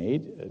being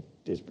made.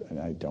 And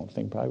I don't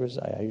think progress,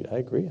 I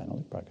agree, I don't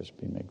think progress is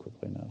being made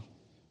quickly enough.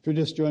 If you're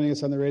just joining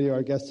us on the radio,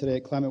 our guest today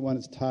at Climate One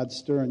is Todd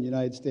Stern,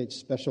 United States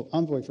Special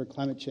Envoy for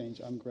Climate Change.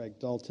 I'm Greg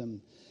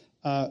Dalton.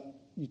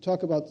 You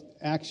talk about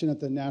action at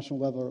the national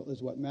level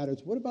is what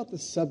matters. What about the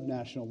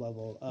subnational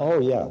level?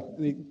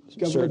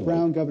 Governor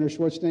Brown, Governor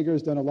Schwarzenegger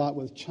has done a lot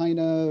with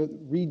China,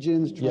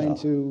 regions, trying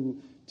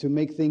to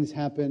make things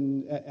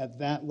happen at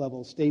that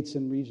level, states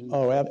and regions.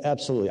 Oh,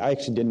 absolutely. I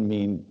actually didn't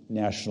mean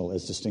national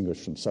as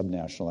distinguished from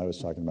subnational. I was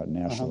talking about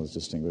national as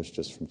distinguished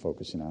just from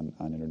focusing on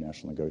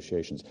international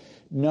negotiations.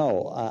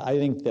 No, I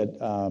think that,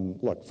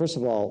 look, first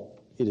of all,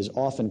 it is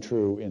often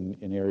true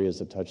in areas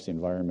that touch the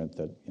environment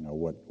that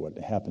what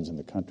happens in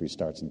the country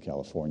starts in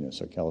California.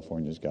 So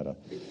California's got a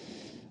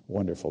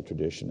wonderful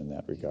tradition in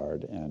that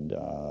regard, and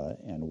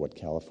what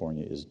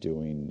California is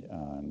doing,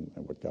 and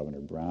what Governor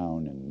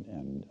Brown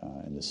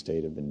and the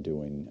state have been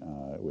doing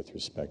with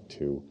respect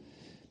to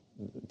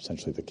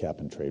essentially the cap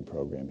and trade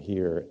program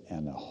here,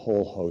 and a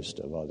whole host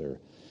of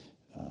other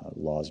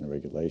laws and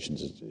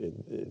regulations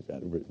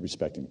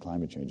respecting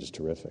climate change is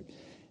terrific.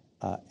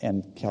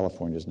 And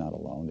California is not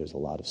alone. There's a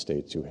lot of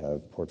states who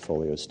have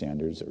portfolio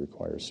standards that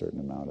require a certain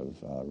amount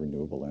of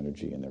renewable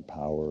energy in their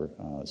power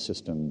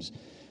systems.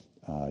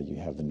 You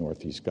have the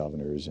Northeast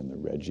governors and the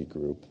RGGI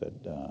group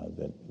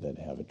that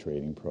have a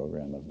trading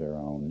program of their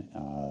own,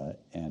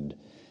 and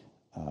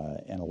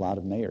a lot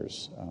of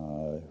mayors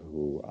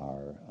who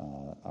are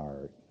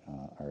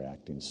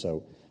acting.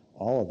 So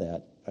all of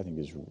that, I think,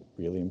 is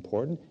really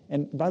important.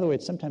 And by the way,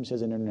 it sometimes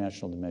has an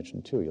international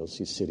dimension too. You'll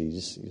see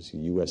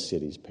U.S.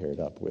 cities paired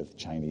up with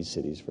Chinese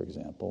cities, for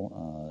example,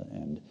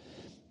 and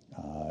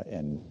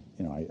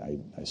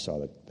I saw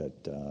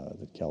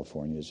that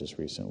California has just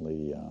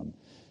recently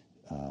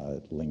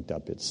linked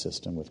up its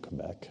system with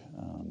Quebec,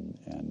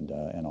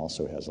 and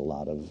also has a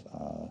lot of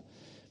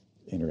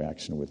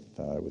interaction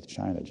with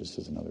China, just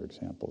as another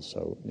example.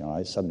 So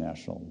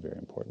subnational, very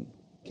important.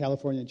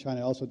 California and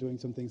China also doing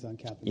some things on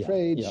cap and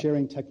trade,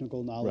 sharing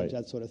technical knowledge,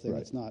 that sort of thing.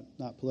 Right. It's not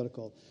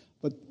political.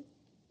 But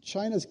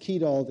China's key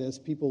to all this.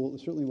 People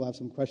certainly will have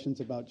some questions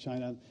about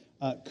China.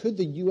 Could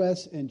the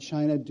U.S. and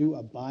China do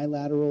a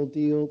bilateral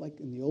deal like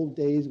in the old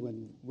days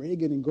when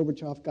Reagan and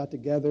Gorbachev got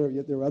together?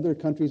 There were other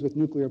countries with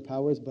nuclear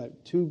powers,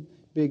 but two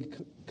big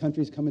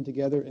countries coming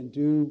together and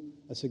do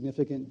a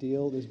significant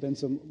deal. There's been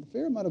a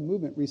fair amount of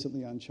movement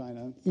recently on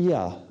China.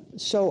 Yeah.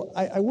 So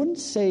I wouldn't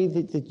say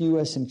that the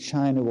U.S. and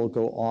China will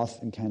go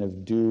off and kind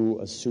of do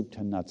a soup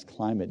to nuts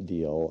climate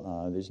deal.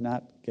 There's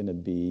not going to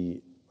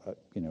be a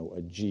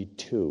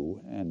G2,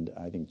 and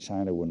I think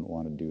China wouldn't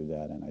want to do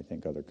that, and I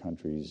think other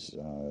countries,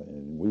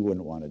 and we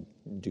wouldn't want to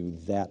do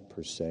that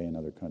per se, and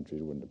other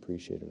countries wouldn't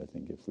appreciate it, I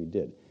think, if we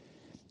did.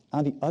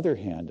 On the other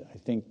hand, I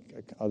think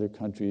other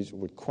countries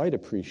would quite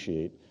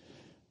appreciate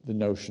the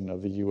notion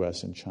of the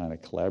U.S. and China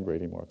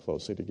collaborating more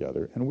closely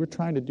together, and we're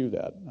trying to do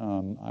that.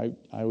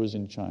 I was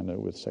in China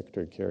with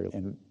Secretary Kerry,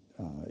 and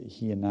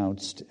he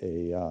announced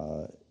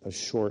a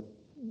short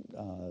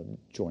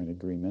joint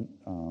agreement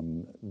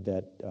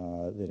that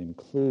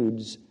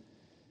includes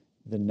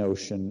the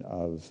notion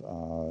of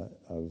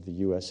the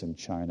U.S. and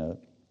China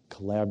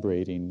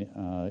collaborating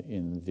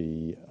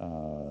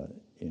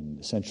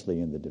essentially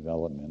in the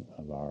development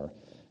of our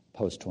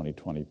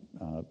post-2020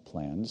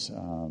 plans,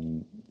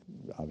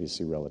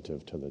 obviously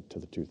relative to the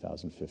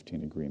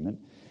 2015 agreement,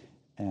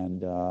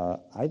 And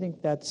I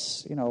think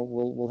that's,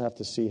 we'll have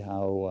to see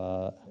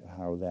how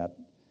that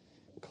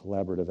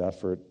collaborative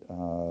effort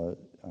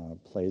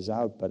plays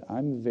out. But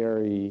I'm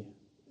very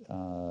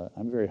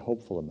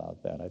hopeful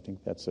about that. I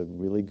think that's a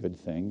really good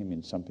thing. I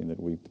mean, something that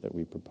we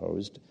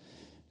proposed to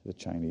the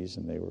Chinese,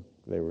 and they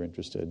were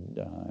interested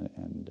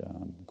and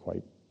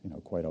quite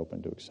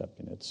open to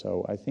accepting it.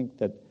 So I think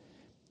that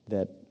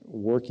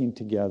working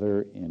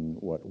together in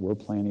what we're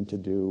planning to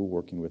do,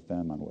 working with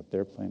them on what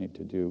they're planning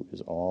to do,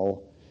 is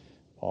all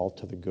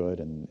to the good.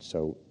 And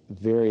so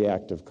very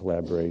active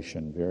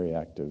collaboration, very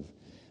active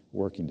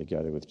working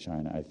together with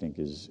China, I think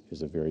is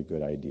a very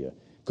good idea.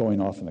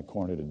 Going off in the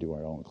corner to do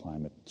our own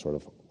climate, sort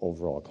of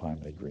overall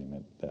climate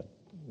agreement,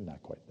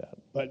 not quite that.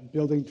 But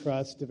building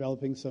trust,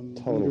 developing some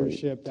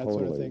leadership, that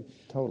sort of thing.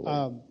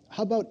 Totally.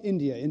 How about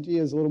India?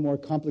 India is a little more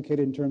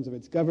complicated in terms of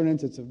its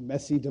governance. It's a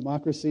messy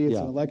democracy. It's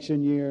an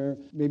election year.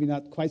 Maybe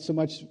not quite so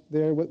much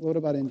there. What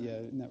about India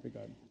in that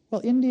regard?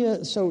 Well,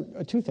 India, so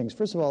two things.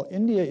 First of all,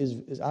 India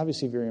is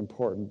obviously very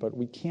important, but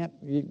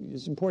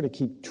it's important to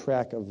keep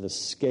track of the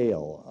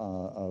scale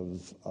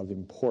of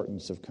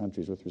importance of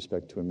countries with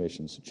respect to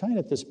emissions. So China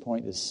at this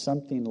point is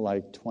something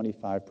like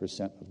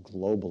 25% of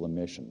global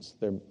emissions.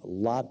 They're a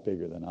lot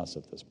bigger than us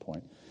at this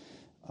point.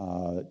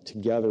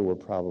 Together, we're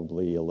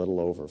probably a little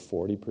over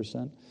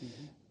 40%.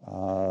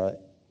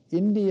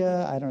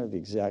 India, I don't have the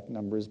exact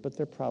numbers, but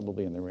they're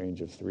probably in the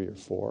range of 3 or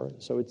 4.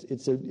 So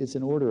it's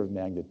an order of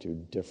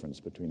magnitude difference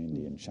between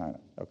India and China.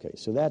 Okay,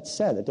 so that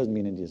said, that doesn't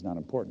mean India is not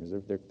important,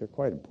 because they're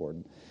quite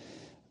important.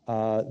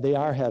 They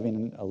are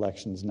having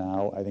elections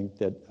now. I think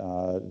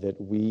that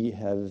we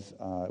have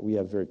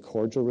very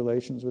cordial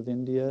relations with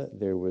India.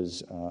 There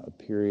was a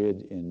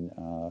period in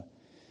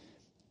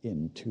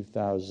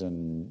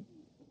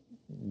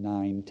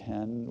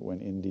 2009-10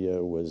 when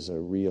India was a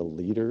real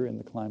leader in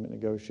the climate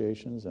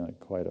negotiations and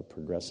quite a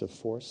progressive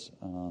force.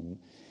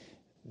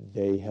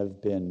 They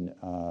have been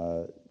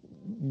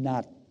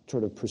not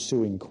sort of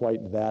pursuing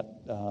quite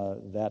that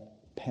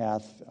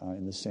path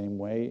in the same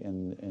way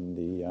in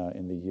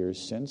the years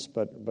since,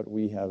 but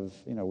we have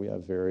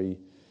very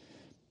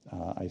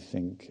I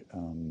think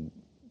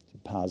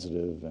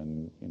positive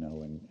and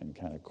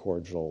kind of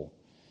cordial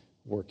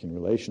working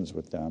relations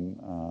with them,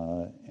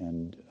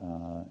 and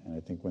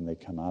I think when they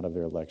come out of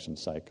their election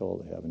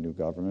cycle, they have a new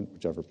government,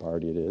 whichever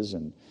party it is,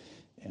 and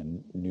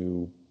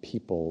new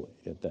people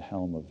at the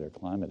helm of their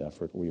climate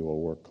effort, we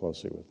will work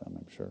closely with them,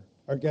 I'm sure.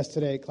 Our guest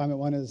today at Climate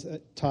One is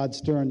Todd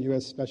Stern,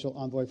 U.S. Special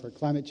Envoy for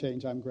Climate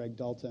Change. I'm Greg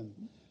Dalton.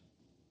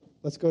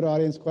 Let's go to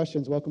audience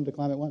questions. Welcome to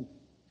Climate One.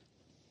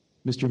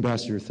 Mr.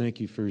 Ambassador,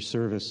 thank you for your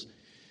service.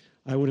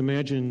 I would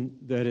imagine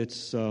that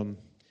it's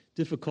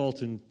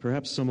difficult and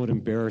perhaps somewhat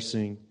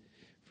embarrassing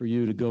for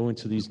you to go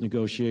into these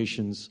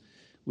negotiations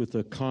with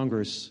a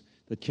Congress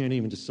that can't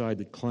even decide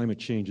that climate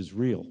change is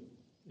real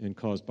and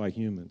caused by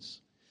humans.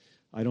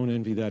 I don't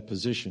envy that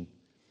position.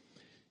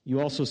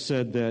 You also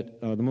said that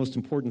the most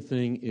important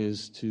thing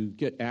is to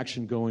get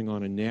action going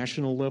on a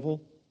national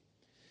level.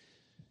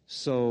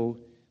 So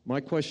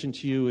my question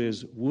to you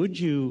is, would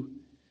you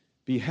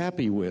be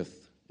happy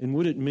with, and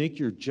would it make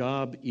your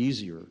job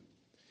easier,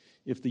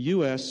 if the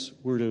U.S.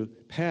 were to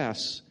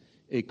pass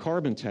a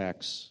carbon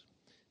tax,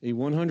 a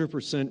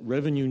 100%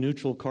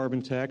 revenue-neutral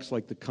carbon tax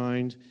like the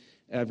kind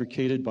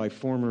advocated by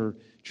former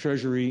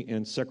Treasury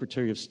and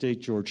Secretary of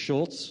State George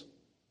Shultz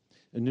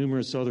and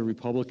numerous other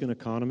Republican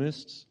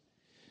economists,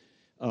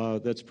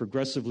 that's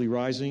progressively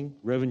rising,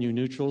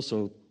 revenue-neutral,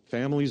 so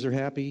families are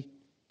happy,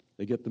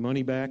 they get the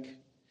money back,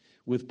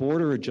 with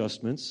border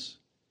adjustments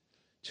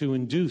to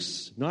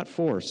induce, not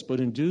force, but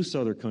induce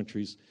other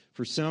countries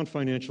for sound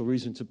financial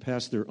reason to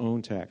pass their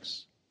own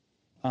tax?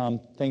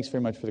 Thanks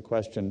very much for the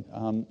question.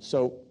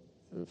 So,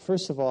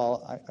 first of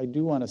all, I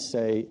do want to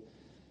say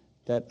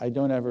that I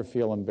don't ever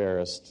feel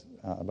embarrassed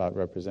about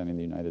representing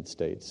the United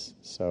States.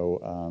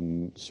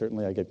 So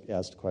certainly I get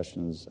asked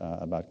questions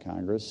about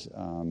Congress.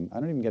 I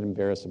don't even get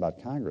embarrassed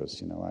about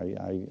Congress.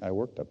 I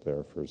worked up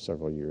there for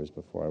several years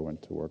before I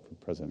went to work for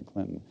President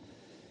Clinton.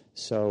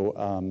 So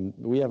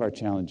we have our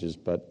challenges,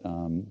 but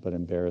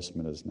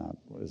embarrassment is not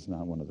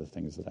one of the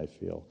things that I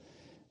feel.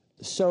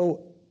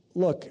 So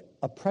look,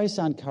 a price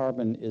on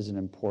carbon is an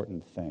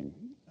important thing.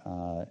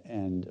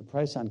 And a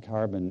price on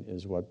carbon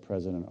is what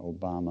President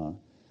Obama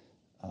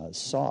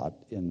sought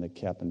in the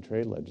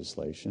cap-and-trade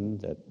legislation,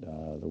 that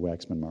the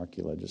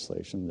Waxman-Markey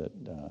legislation that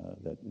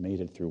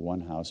made it through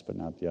one house but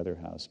not the other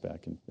house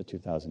back in the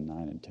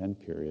 2009 and 10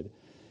 period.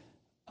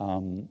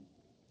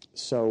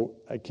 So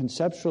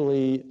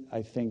conceptually,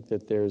 I think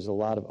that there's a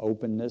lot of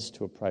openness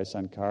to a price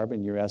on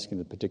carbon. You're asking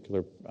the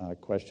particular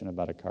question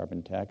about a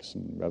carbon tax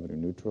and revenue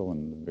neutral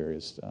and the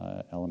various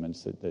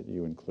elements that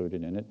you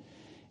included in it.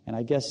 And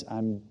I guess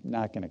I'm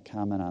not going to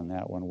comment on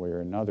that one way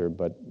or another,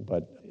 but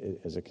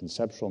as a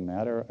conceptual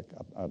matter,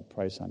 a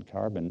price on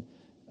carbon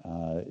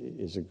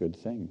is a good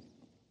thing,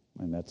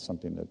 and that's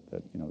something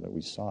that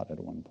we sought at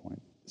one point.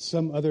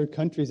 some other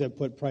countries that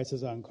put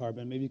prices on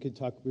carbon. Maybe you could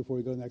talk, before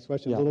we go to the next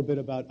question, Yeah. a little bit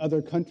about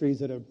other countries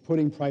that are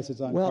putting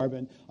prices on Well,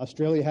 carbon.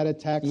 Australia had a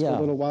tax for yeah. a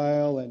little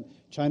while, and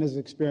China's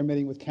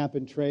experimenting with cap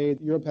and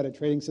trade. Europe had a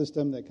trading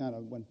system that kind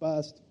of went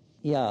bust.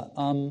 Yeah.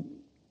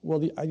 Well,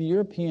 the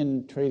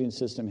European trading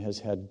system has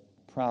had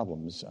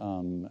problems.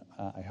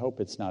 I hope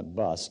it's not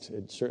bust.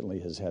 It certainly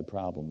has had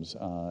problems,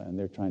 and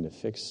they're trying to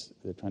fix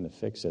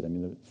it. I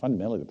mean,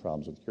 fundamentally, the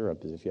problems with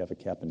Europe is if you have a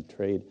cap and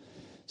trade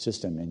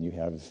system and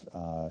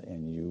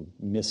you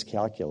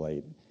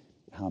miscalculate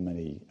how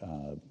many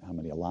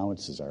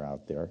allowances are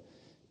out there,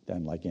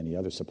 then like any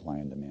other supply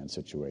and demand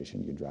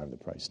situation, you drive the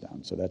price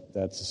down. So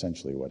that's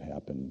essentially what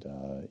happened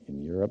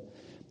in Europe.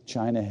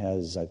 China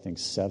has, I think,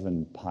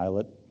 7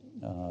 pilot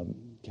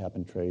cap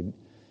and trade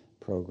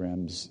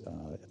programs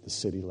at the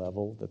city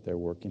level that they're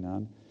working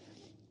on.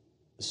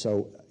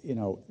 So,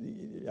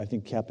 I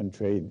think cap and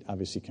trade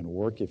obviously can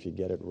work if you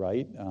get it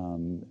right.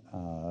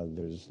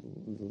 There's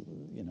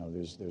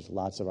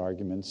lots of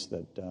arguments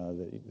that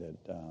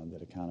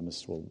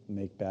economists will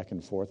make back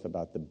and forth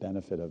about the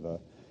benefit of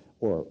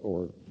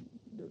or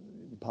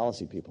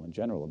policy people in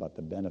general about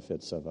the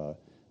benefits of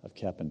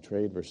cap and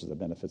trade versus the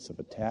benefits of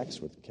a tax.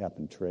 With cap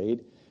and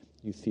trade,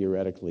 you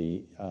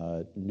theoretically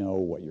know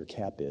what your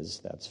cap is,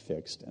 that's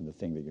fixed, and the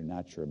thing that you're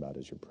not sure about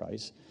is your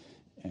price.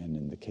 And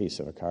in the case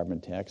of a carbon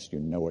tax, you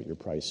know what your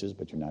price is,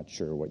 but you're not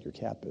sure what your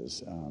cap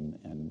is.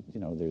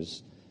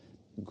 There's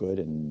good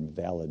and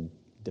valid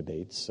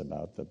debates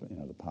about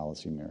the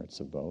policy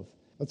merits of both.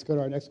 Let's go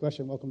to our next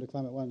question. Welcome to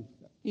Climate One.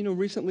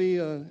 Recently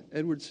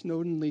Edward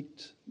Snowden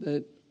leaked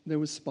that there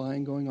was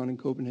spying going on in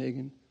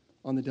Copenhagen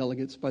on the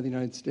delegates by the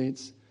United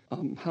States.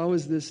 How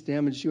has this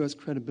damaged U.S.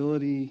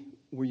 credibility?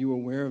 Were you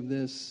aware of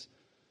this?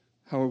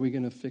 How are we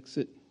going to fix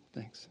it?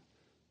 Thanks.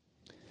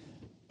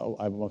 Oh,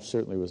 I most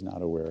certainly was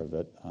not aware of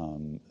it.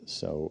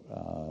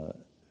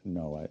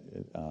 No.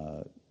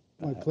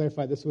 I want to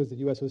clarify, this was the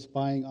U.S. was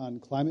spying on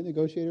climate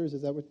negotiators?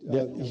 Is that what?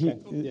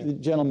 The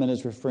gentleman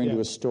is referring to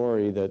a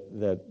story that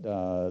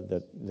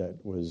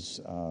was,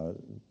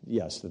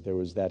 yes, that there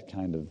was that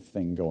kind of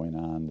thing going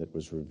on that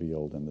was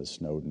revealed in the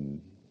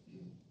Snowden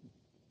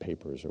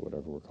papers or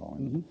whatever we're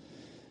calling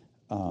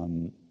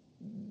them.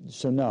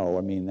 So no,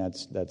 I mean that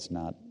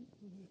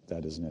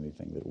isn't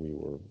anything that we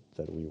were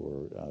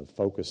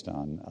focused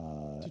on.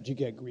 Did you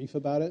get grief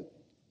about it?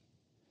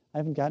 I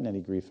haven't gotten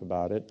any grief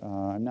about it.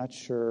 I'm not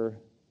sure.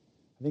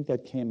 I think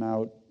that came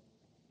out.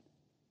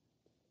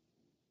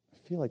 I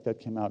feel like that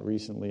came out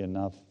recently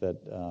enough that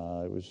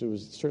it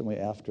was certainly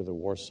after the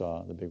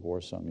big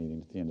Warsaw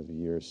meeting at the end of the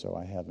year. So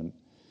I haven't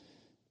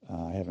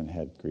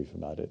had grief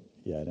about it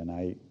yet, and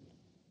I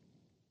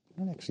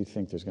don't actually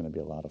think there's going to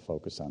be a lot of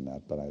focus on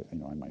that, but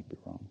I might be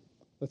wrong.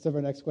 Let's have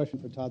our next question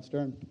for Todd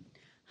Stern.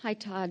 Hi,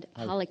 Todd.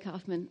 Holly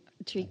Kaufman.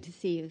 A treat to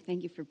see you.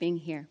 Thank you for being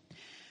here.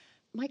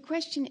 My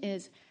question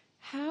is,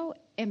 how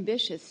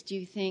ambitious do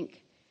you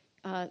think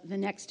the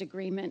next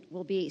agreement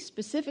will be,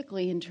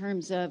 specifically in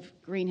terms of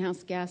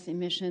greenhouse gas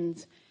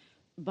emissions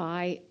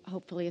by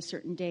hopefully a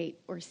certain date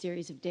or a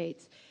series of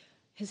dates?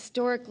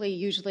 Historically,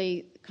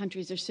 usually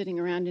countries are sitting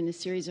around in a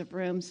series of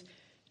rooms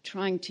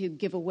trying to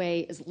give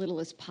away as little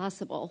as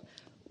possible.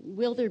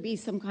 Will there be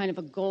some kind of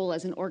a goal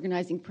as an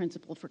organizing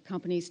principle for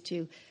companies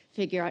to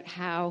figure out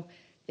how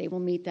they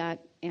will meet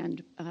that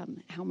and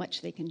how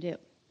much they can do?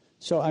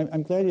 So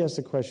I'm glad you asked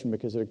the question,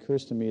 because it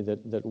occurs to me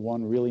that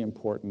one really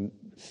important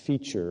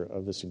feature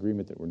of this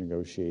agreement that we're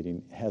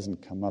negotiating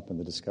hasn't come up in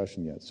the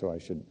discussion yet, so I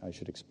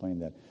should explain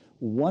that.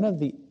 One of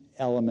the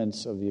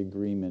elements of the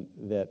agreement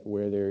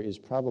where there is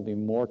probably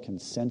more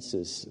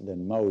consensus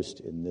than most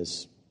in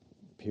this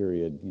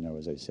period,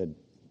 as I said,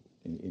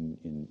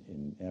 in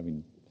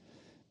having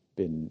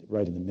been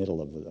right in the middle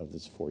of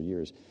this 4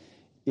 years,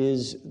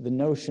 is the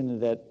notion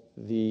that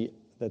the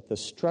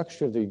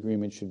structure of the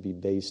agreement should be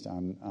based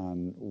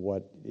on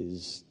what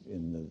is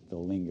in the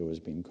lingo is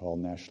being called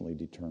nationally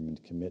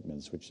determined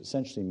commitments, which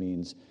essentially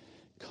means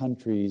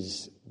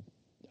countries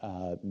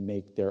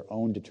make their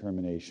own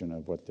determination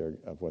of what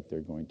they're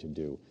going to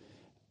do,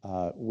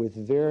 with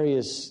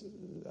various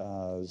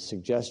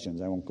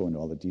suggestions. I won't go into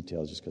all the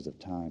details just because of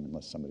time,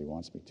 unless somebody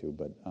wants me to,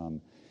 but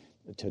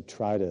to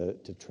try to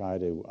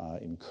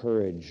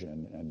encourage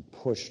and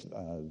push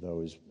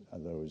those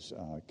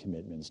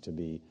commitments to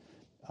be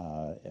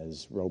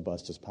as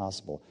robust as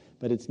possible.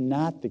 But it's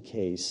not the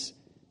case,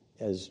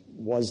 as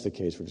was the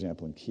case, for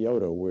example, in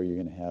Kyoto, where you're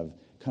going to have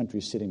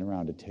countries sitting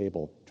around a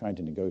table trying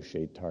to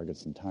negotiate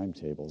targets and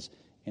timetables.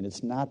 And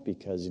it's not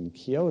because in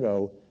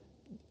Kyoto,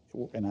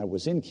 and I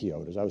was in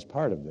Kyoto, I was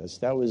part of this,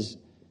 that was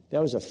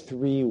a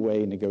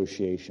three-way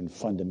negotiation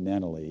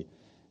fundamentally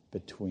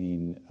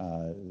between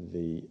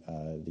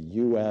the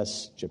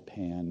U.S.,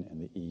 Japan,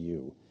 and the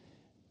EU.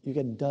 You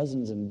get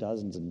dozens and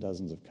dozens and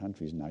dozens of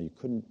countries now. You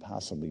couldn't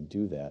possibly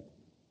do that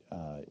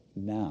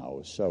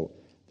now. So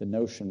the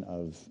notion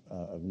of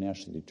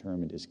nationally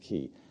determined is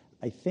key.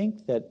 I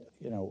think that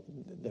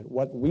that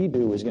what we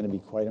do is going to be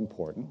quite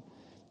important,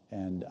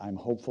 and I'm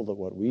hopeful that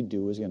what we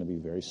do is going to be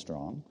very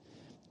strong.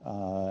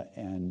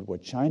 And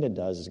what China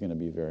does is going to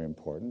be very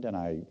important. And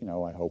I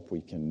hope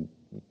we can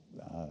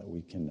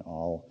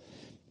all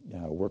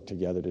work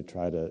together to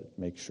try to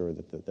make sure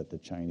that the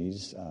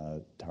Chinese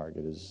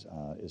target is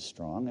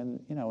strong. And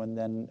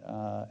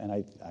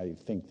I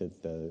think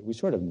that we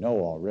sort of know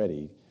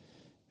already,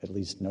 at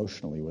least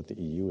notionally, what the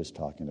EU is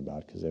talking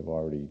about, because they've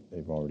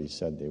already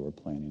said they were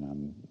planning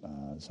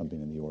on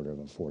something in the order of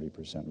a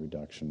 40%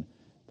 reduction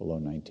below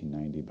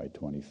 1990 by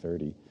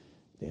 2030.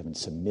 They haven't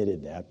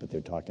submitted that, but they're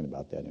talking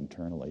about that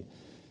internally.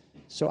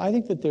 So I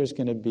think that there's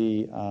going to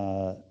be,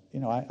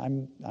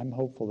 I'm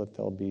hopeful that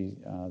there'll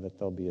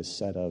be a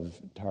set of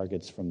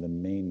targets from the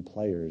main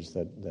players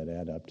that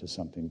add up to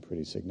something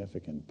pretty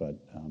significant. But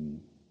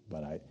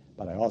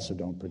I also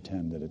don't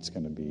pretend that it's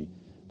going to be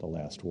the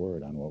last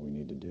word on what we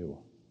need to do.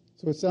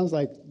 So it sounds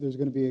like there's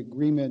going to be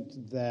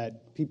agreement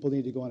that people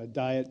need to go on a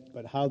diet,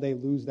 but how they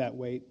lose that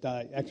weight,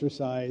 diet,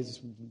 exercise,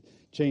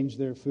 change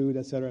their food,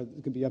 et cetera,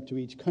 it could be up to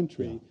each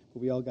country. Yeah.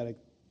 But we all got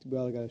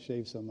to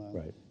shave some,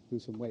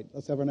 lose some weight.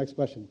 Let's have our next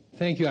question.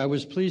 Thank you. I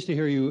was pleased to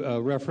hear you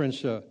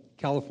reference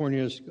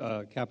California's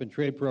cap and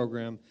trade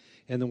program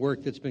and the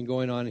work that's been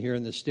going on here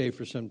in the state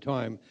for some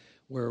time,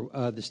 where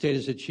the state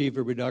has achieved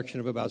a reduction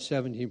of about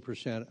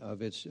 17%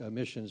 of its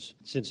emissions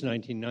since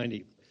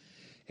 1990.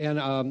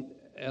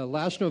 And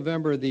last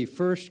November, the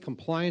first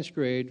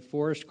compliance-grade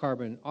forest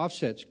carbon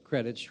offsets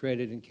credits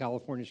traded in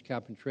California's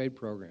cap and trade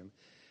program.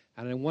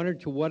 And I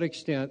wondered to what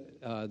extent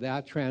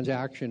that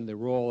transaction, the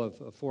role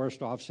of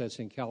forest offsets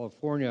in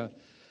California,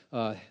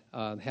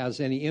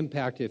 has any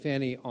impact, if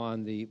any,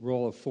 on the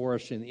role of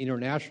forests in the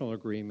international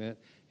agreement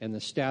and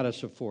the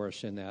status of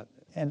forests in that.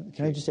 And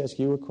can I just ask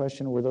you a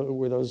question?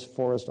 Were those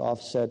forest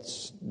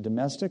offsets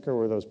domestic, or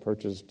were those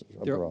purchased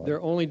abroad?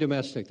 They're only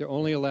domestic. They're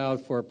only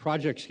allowed for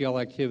project-scale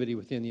activity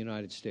within the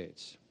United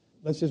States.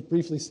 Let's just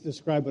briefly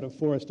describe what a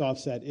forest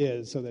offset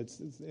is, so that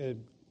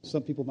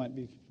some people might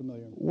be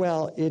familiar.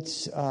 Well,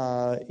 it's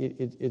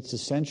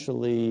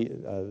essentially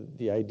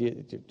the idea.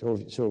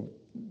 So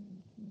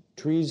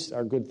trees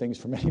are good things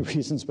for many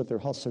reasons, but they're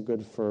also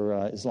good for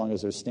as long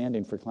as they're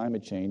standing for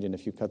climate change. And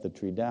if you cut the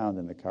tree down,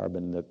 then the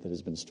carbon that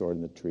has been stored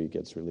in the tree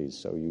gets released.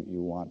 So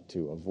you want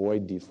to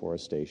avoid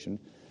deforestation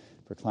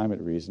for climate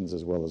reasons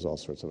as well as all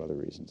sorts of other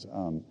reasons.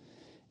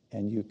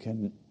 And you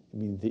can. I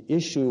mean, the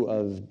issue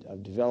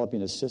of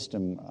developing a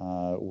system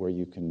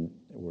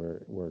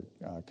where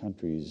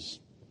countries,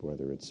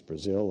 whether it's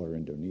Brazil or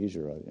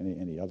Indonesia or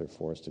any other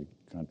forested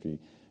country,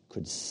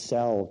 could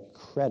sell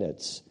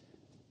credits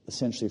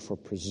essentially for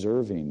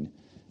preserving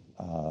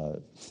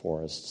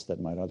forests that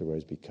might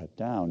otherwise be cut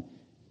down.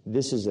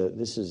 This is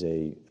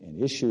an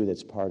issue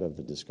that's part of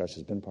the discussion,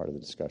 has been part of the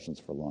discussions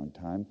for a long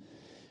time,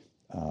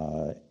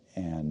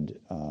 and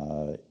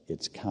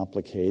it's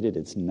complicated.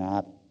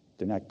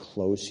 They're not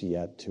close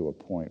yet to a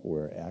point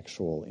where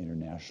actual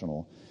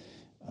international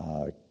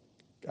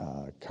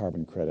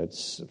carbon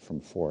credits from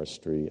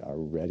forestry are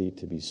ready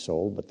to be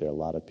sold, but there are a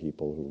lot of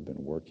people who have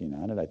been working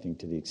on it. I think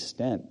to the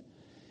extent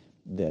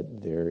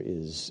that there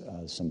is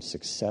some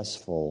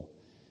successful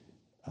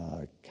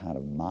kind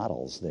of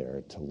models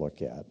there to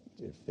look at,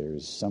 if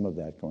there's some of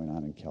that going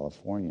on in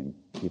California, and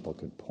people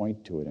could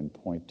point to it and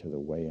point to the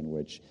way in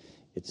which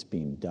it's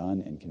being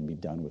done and can be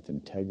done with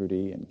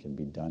integrity and can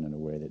be done in a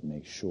way that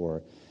makes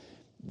sure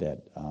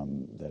that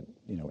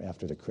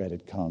after the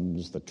credit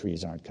comes, the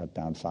trees aren't cut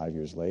down 5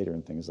 years later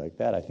and things like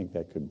that. I think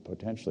that could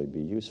potentially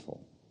be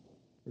useful.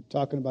 We're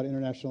talking about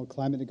international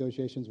climate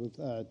negotiations with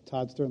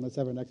Todd Stern. Let's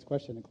have our next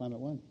question in Climate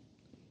One.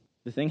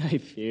 The thing I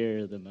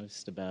fear the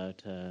most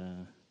about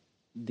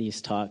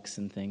these talks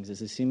and things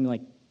is it seems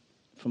like,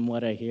 from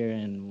what I hear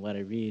and what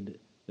I read,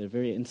 they're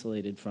very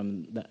insulated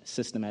from the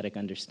systematic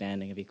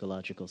understanding of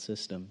ecological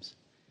systems.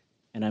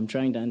 And I'm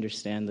trying to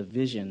understand the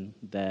vision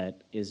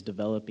that is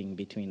developing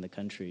between the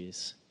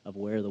countries of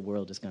where the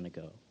world is going to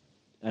go.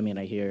 I mean,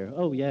 I hear,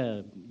 oh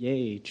yeah,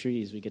 yay,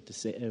 trees, we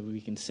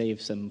can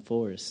save some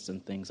forests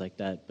and things like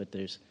that, but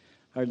there's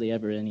hardly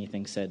ever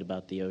anything said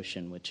about the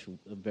ocean, which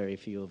very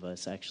few of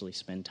us actually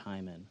spend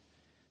time in.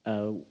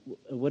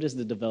 What is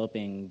the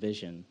developing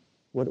vision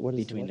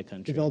between the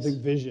countries?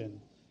 Developing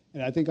vision.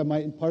 And I think I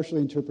might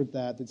partially interpret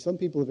that some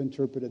people have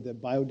interpreted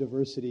that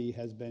biodiversity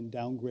has been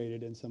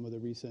downgraded in some of the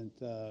recent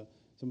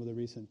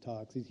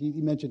talks. He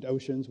mentioned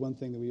oceans, one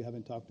thing that we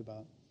haven't talked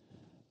about.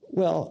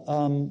 Well,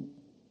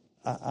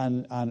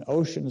 on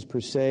oceans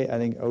per se, I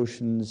think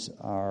oceans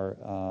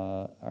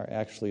are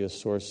actually a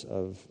source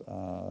of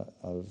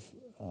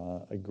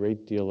a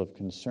great deal of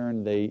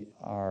concern. They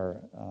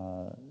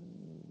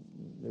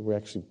were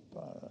actually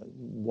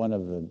one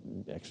of the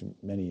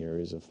many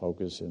areas of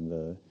focus in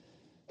the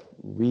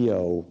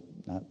Rio.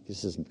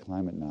 This isn't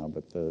climate now,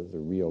 but the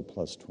Rio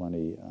Plus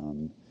 20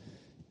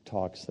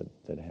 talks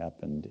that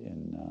happened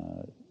in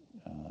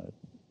I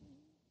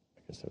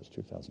guess that was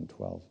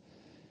 2012.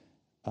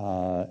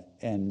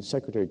 And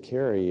Secretary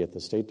Kerry at the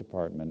State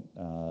Department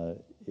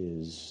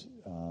is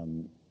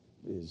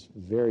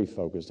very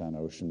focused on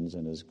oceans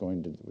and is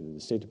the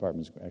State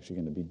Department is actually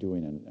going to be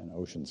doing an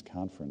oceans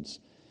conference.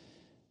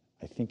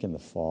 I think in the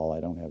fall. I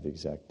don't have the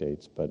exact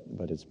dates, but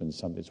it's been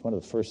something. It's one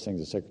of the first things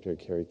that Secretary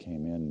Kerry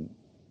came in.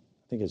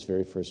 I think his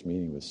very first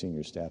meeting with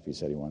senior staff, he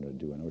said he wanted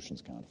to do an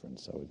oceans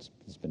conference. So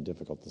it's been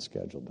difficult to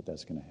schedule, but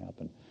that's going to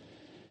happen.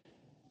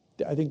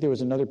 I think there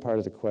was another part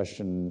of the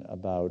question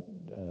about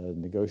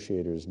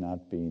negotiators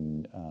not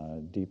being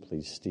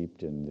deeply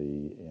steeped in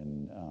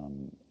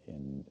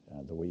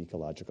the way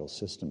ecological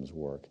systems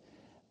work.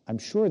 I'm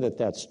sure that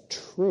that's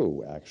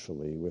true,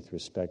 actually, with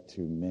respect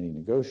to many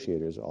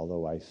negotiators,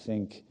 although I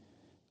think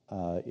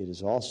it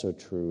is also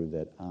true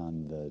that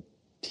on the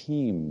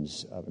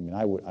teams of,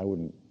 I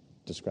wouldn't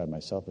describe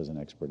myself as an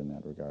expert in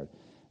that regard,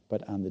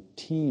 but on the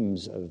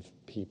teams of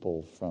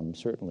people from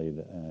certainly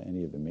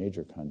any of the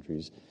major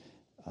countries,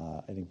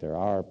 I think there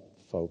are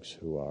folks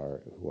who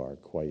are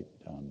quite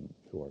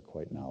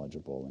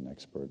knowledgeable and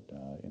expert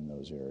in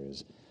those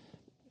areas.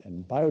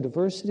 And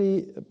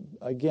biodiversity,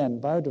 again,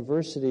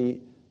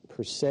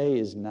 per se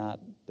is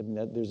not. I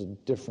mean, there's a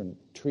different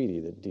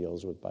treaty that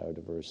deals with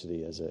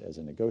biodiversity as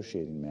a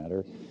negotiating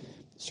matter.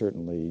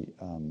 Certainly,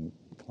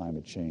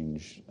 climate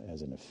change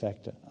has an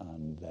effect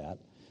on that.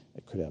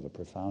 It could have a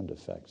profound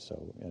effect,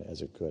 so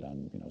as it could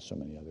on so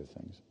many other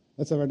things.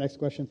 Let's have our next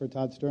question for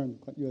Todd Stern,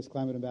 U.S.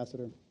 Climate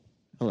Ambassador.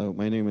 Hello,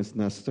 my name is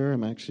Nestor.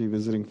 I'm actually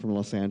visiting from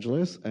Los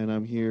Angeles, and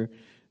I'm here.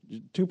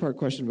 Two-part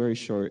question, very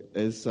short,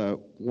 is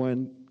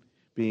one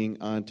being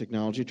on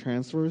technology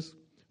transfers.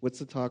 What's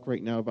the talk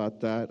right now about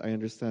that? I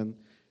understand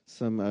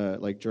some,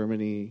 like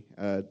Germany,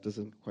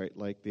 doesn't quite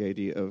like the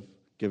idea of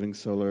giving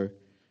solar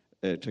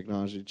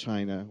technology to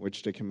China,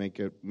 which they can make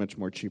it much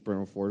more cheaper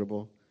and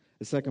affordable.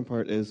 The second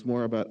part is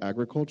more about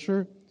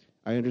agriculture.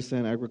 I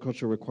understand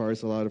agriculture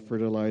requires a lot of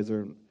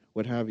fertilizer,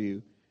 what have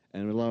you,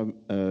 and a lot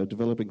of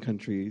developing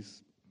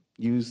countries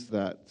use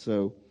that.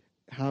 So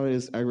how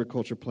is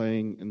agriculture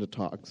playing in the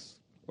talks,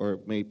 or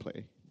may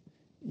play?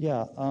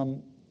 Yeah,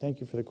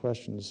 thank you for the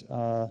questions.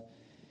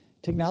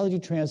 Technology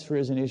transfer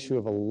is an issue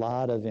of a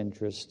lot of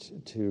interest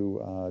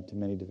to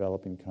many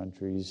developing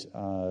countries.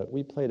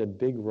 We played a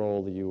big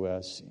role, the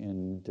U.S.,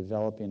 in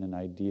developing an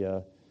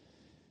idea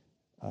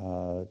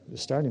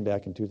starting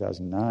back in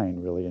 2009,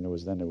 really, and it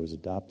was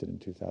adopted in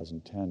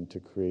 2010 to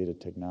create a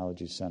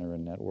technology center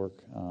and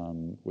network,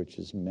 which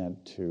is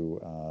meant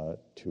to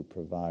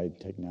provide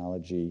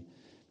technology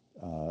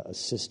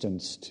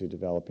assistance to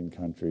developing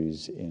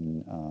countries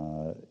in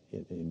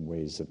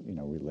ways that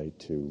relate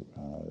to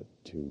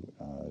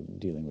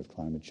dealing with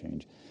climate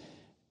change,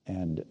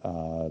 and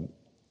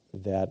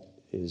that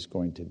is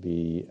going to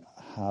be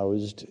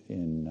housed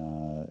in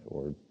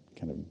or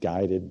kind of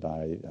guided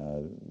by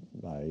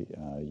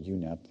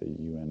UNEP, the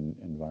UN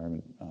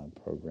Environment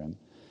Program.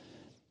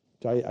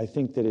 So I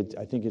think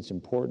it's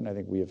important. I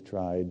think we have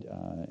tried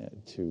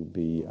to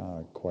be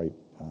quite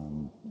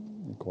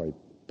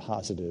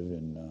positive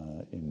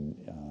in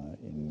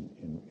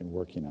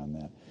working on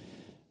that.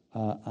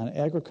 On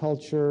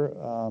agriculture,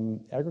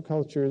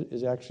 agriculture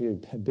is actually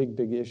a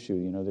big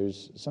issue.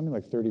 There's something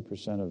like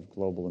 30% of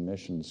global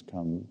emissions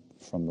come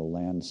from the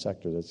land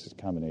sector. That's a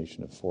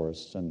combination of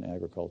forests and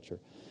agriculture.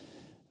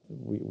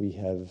 We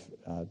have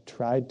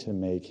tried to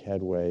make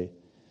headway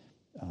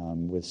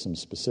with some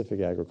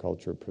specific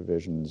agriculture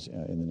provisions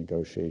in the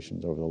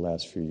negotiations over the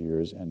last few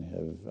years, and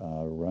have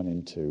run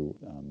into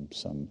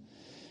some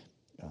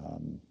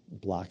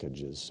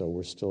blockages. So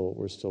we're still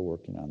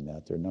working on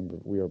that. There are a number.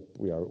 We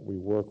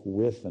work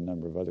with a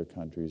number of other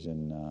countries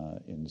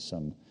in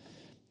some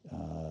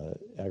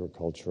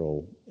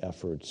agricultural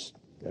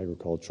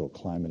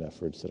climate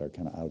efforts that are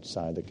kind of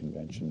outside the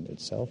convention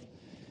itself.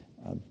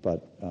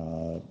 But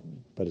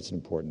it's an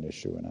important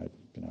issue, and I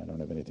don't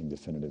have anything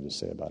definitive to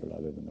say about it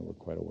other than that we're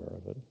quite aware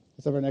of it.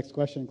 Let's have our next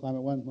question.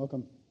 Climate One,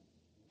 welcome.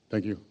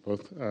 Thank you,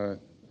 both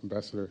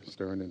Ambassador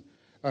Stern and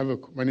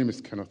my name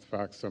is Kenneth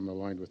Fax. I'm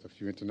aligned with a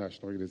few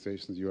international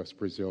organizations, U.S.,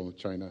 Brazil,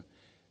 China,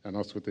 and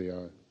also with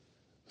the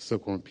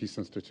Silkworm Peace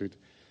Institute.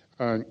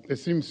 It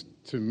seems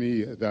to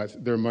me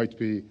that there might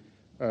be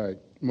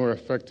more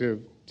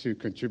effective to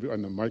contribute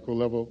on the micro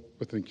level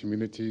within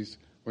communities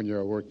when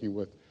you're working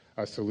with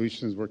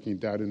solutions, working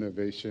data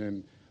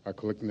innovation,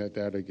 collecting that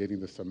data, getting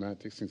the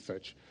semantics and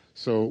such.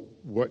 So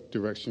what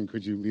direction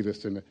could you lead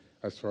us in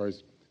as far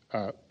as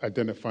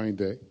identifying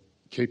the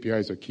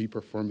KPIs or key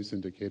performance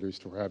indicators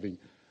for having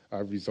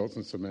results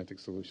in semantic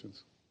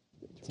solutions?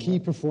 Key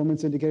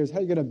performance indicators. How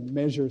are you going to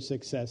measure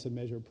success and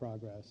measure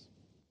progress?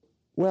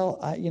 Well,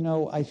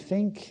 I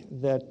think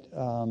that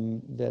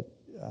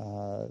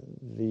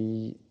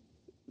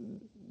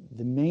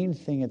the main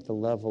thing at the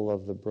level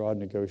of the broad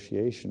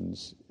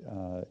negotiations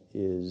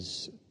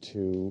is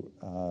to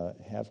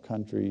have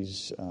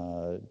countries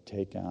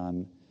take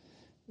on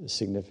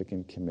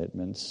significant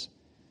commitments.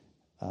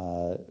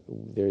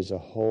 There's a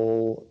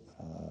whole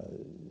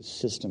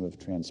system of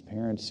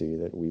transparency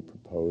that we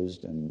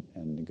proposed and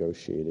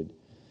negotiated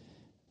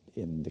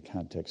in the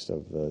context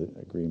of the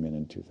agreement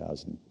in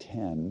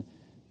 2010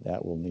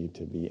 that will need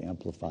to be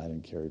amplified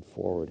and carried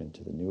forward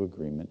into the new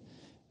agreement.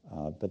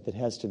 But that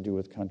has to do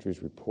with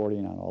countries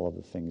reporting on all of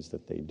the things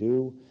that they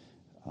do,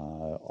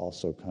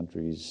 Also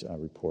countries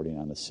reporting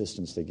on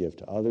assistance they give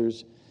to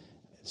others.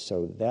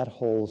 So that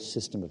whole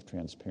system of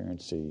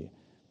transparency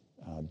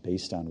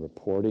based on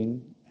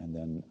reporting and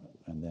then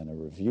a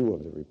review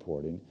of the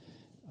reporting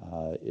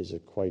is a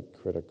quite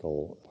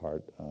critical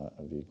part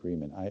of the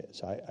agreement.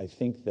 I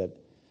think that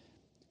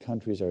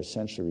countries are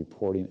essentially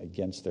reporting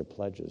against their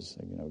pledges,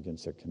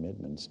 against their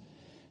commitments.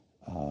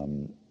 I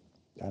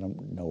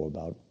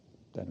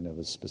don't have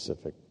a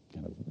specific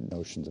kind of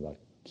notions about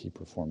key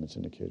performance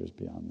indicators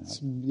beyond that.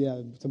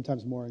 Yeah,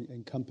 sometimes more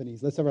in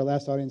companies. Let's have our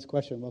last audience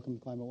question. Welcome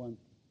to Climate One.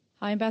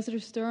 Hi, Ambassador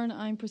Stern.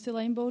 I'm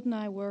Priscilla Imboden.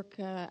 I work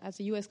as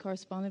a U.S.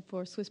 correspondent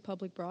for Swiss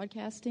Public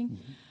Broadcasting.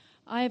 Mm-hmm.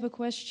 I have a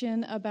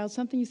question about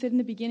something you said in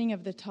the beginning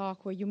of the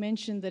talk, where you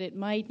mentioned that it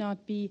might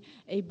not be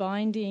a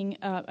binding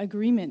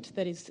agreement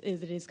that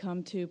is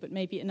come to, but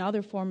maybe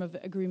another form of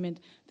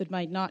agreement that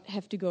might not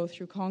have to go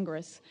through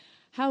Congress.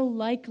 How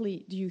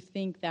likely do you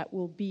think that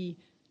will be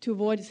to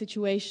avoid a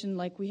situation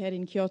like we had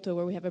in Kyoto,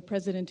 where we have a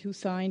president who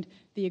signed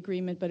the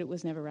agreement, but it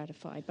was never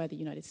ratified by the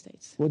United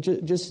States? Well,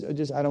 just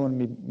I don't want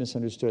to be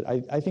misunderstood.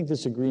 I think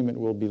this agreement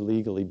will be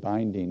legally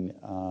binding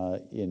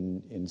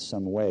in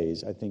some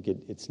ways. I think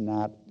it's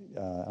not.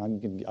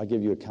 I'll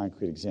give you a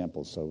concrete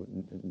example so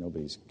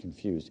nobody's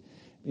confused.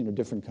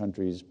 Different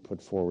countries put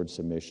forward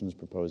submissions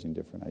proposing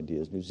different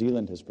ideas. New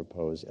Zealand has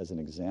proposed, as an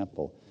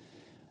example,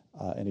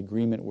 an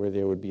agreement where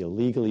there would be a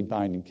legally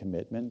binding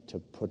commitment to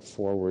put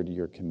forward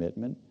your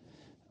commitment,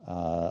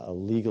 a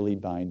legally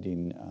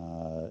binding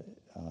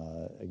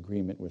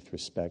agreement with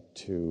respect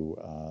to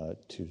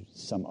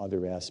some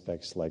other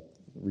aspects like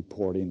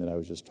reporting that I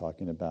was just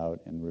talking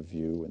about and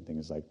review and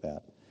things like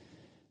that.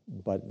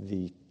 But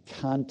the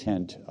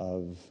content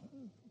of,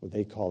 what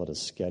they call it a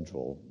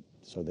schedule,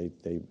 so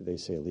they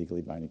say a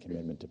legally binding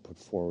commitment to put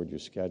forward your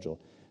schedule,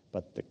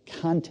 but the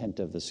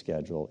content of the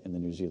schedule in the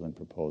New Zealand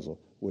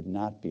proposal would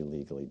not be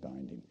legally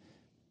binding.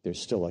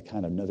 There's still a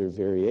kind of another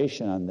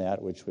variation on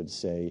that, which would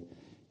say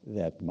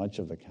that much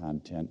of the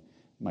content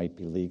might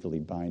be legally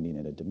binding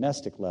at a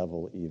domestic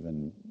level,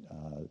 even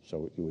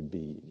so it would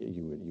be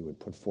you would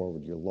put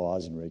forward your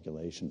laws and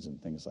regulations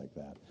and things like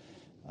that.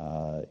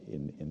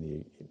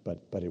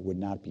 But it would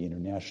not be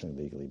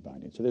internationally legally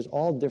binding. So there's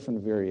all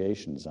different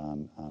variations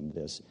on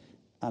this.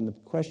 On the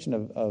question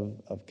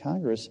of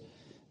Congress,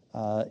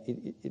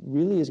 it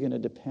really is going to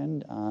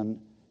depend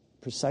on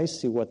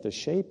precisely what the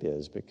shape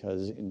is,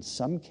 because in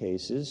some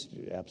cases,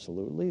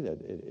 absolutely, that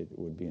it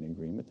would be an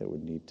agreement that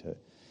would need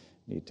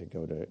to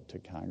go to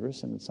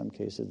Congress, and in some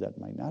cases that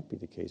might not be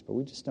the case. But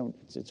we just don't.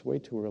 It's way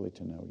too early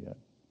to know yet.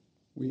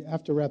 We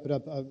have to wrap it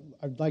up.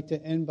 I'd like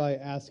to end by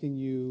asking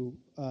you,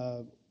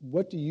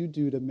 what do you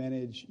do to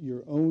manage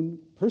your own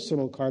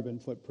personal carbon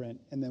footprint?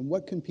 And then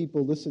what can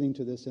people listening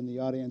to this in the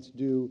audience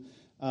do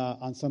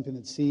on something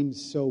that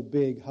seems so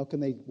big? How can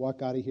they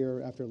walk out of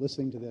here after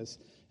listening to this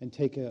and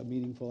take a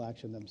meaningful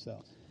action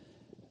themselves?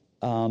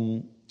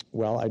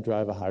 Well, I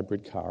drive a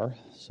hybrid car,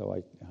 so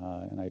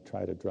I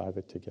try to drive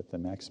it to get the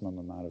maximum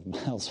amount of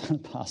miles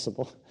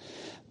possible.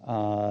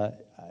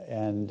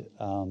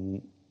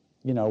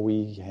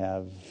 We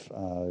have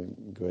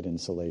good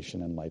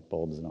insulation and light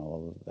bulbs and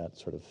all of that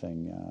sort of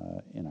thing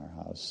in our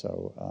house.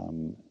 So,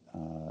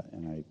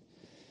 and I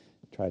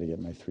try to get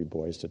my 3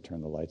 boys to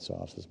turn the lights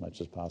off as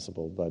much as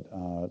possible.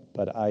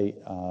 But I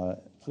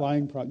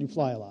you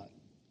fly a lot,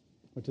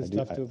 which is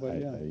tough to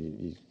avoid.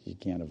 You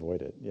can't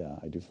avoid it. Yeah,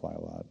 I do fly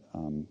a lot.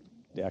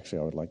 Actually,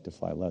 I would like to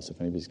fly less. If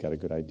anybody's got a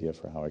good idea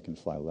for how I can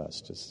fly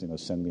less, just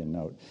send me a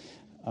note.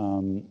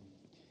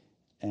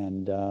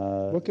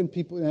 What can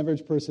people, an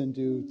average person,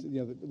 do?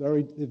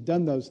 They've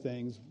done those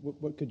things.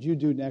 What could you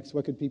do next?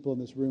 What could people in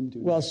this room do?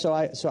 Well, next?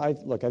 I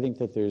think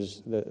that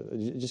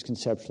just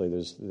conceptually,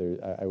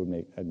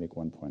 I'd make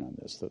one point on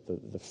this.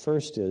 The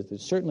first is that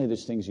certainly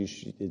there's things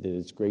that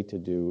it's great to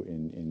do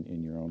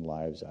in your own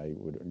lives. I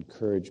would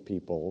encourage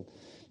people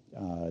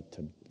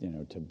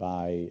to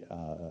buy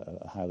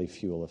a highly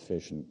fuel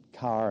efficient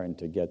car and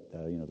to get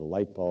the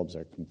light bulbs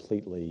are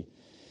completely.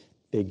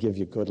 They give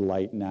you good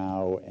light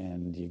now,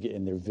 and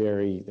they're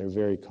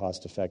very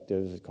cost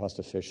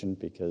efficient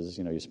because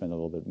you spend a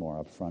little bit more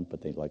up front, but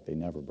they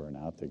never burn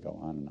out. They go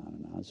on and on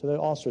and on. So there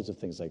are all sorts of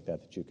things like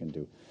that you can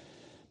do.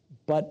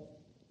 But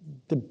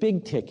the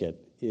big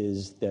ticket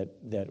is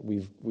that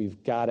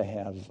we've got to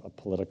have a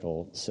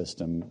political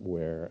system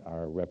where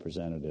our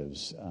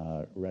representatives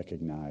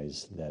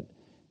recognize that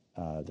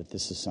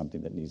this is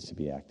something that needs to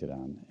be acted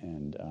on,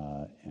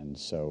 and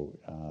so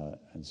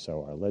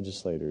our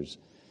legislators.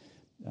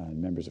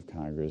 Members of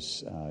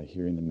Congress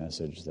hearing the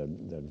message that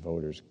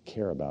voters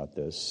care about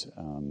this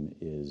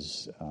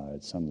is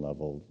at some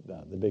level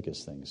the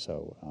biggest thing.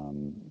 So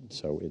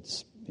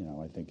it's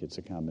I think it's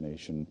a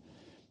combination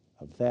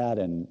of that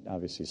and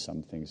obviously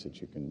some things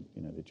that you can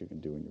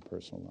do in your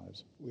personal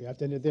lives. We have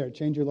to end it there.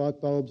 Change your light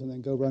bulbs and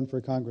then go run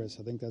for Congress.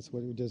 I think that's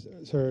what we just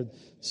heard.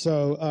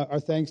 So our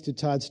thanks to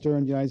Todd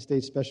Stern, United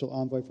States Special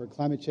Envoy for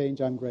Climate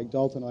Change. I'm Greg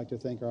Dalton. I'd like to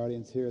thank our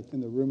audience here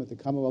in the room at the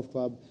Commonwealth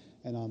Club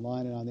and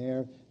online and on the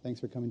air. Thanks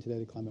for coming today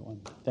to Climate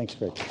One. Thanks,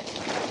 Greg.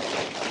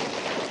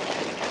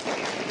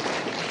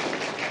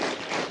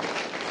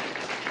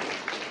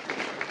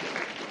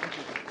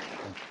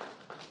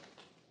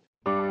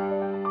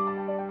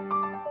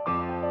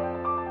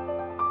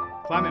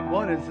 Climate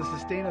One is the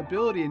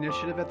sustainability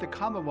initiative at the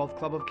Commonwealth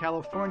Club of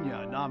California,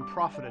 a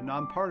nonprofit and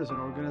nonpartisan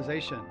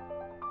organization.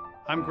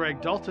 I'm Greg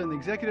Dalton, the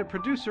executive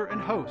producer and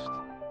host.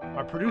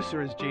 Our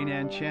producer is Jane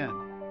Ann Chen.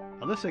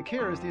 Alyssa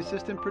Kerr is the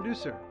assistant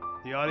producer.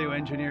 The audio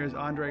engineer is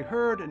Andre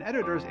Hurd, and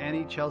editor is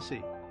Annie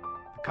Chelsea.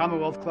 The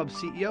Commonwealth Club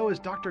CEO is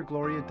Dr.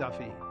 Gloria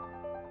Duffy.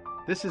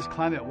 This is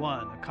Climate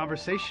One, a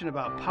conversation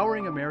about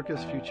powering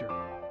America's future.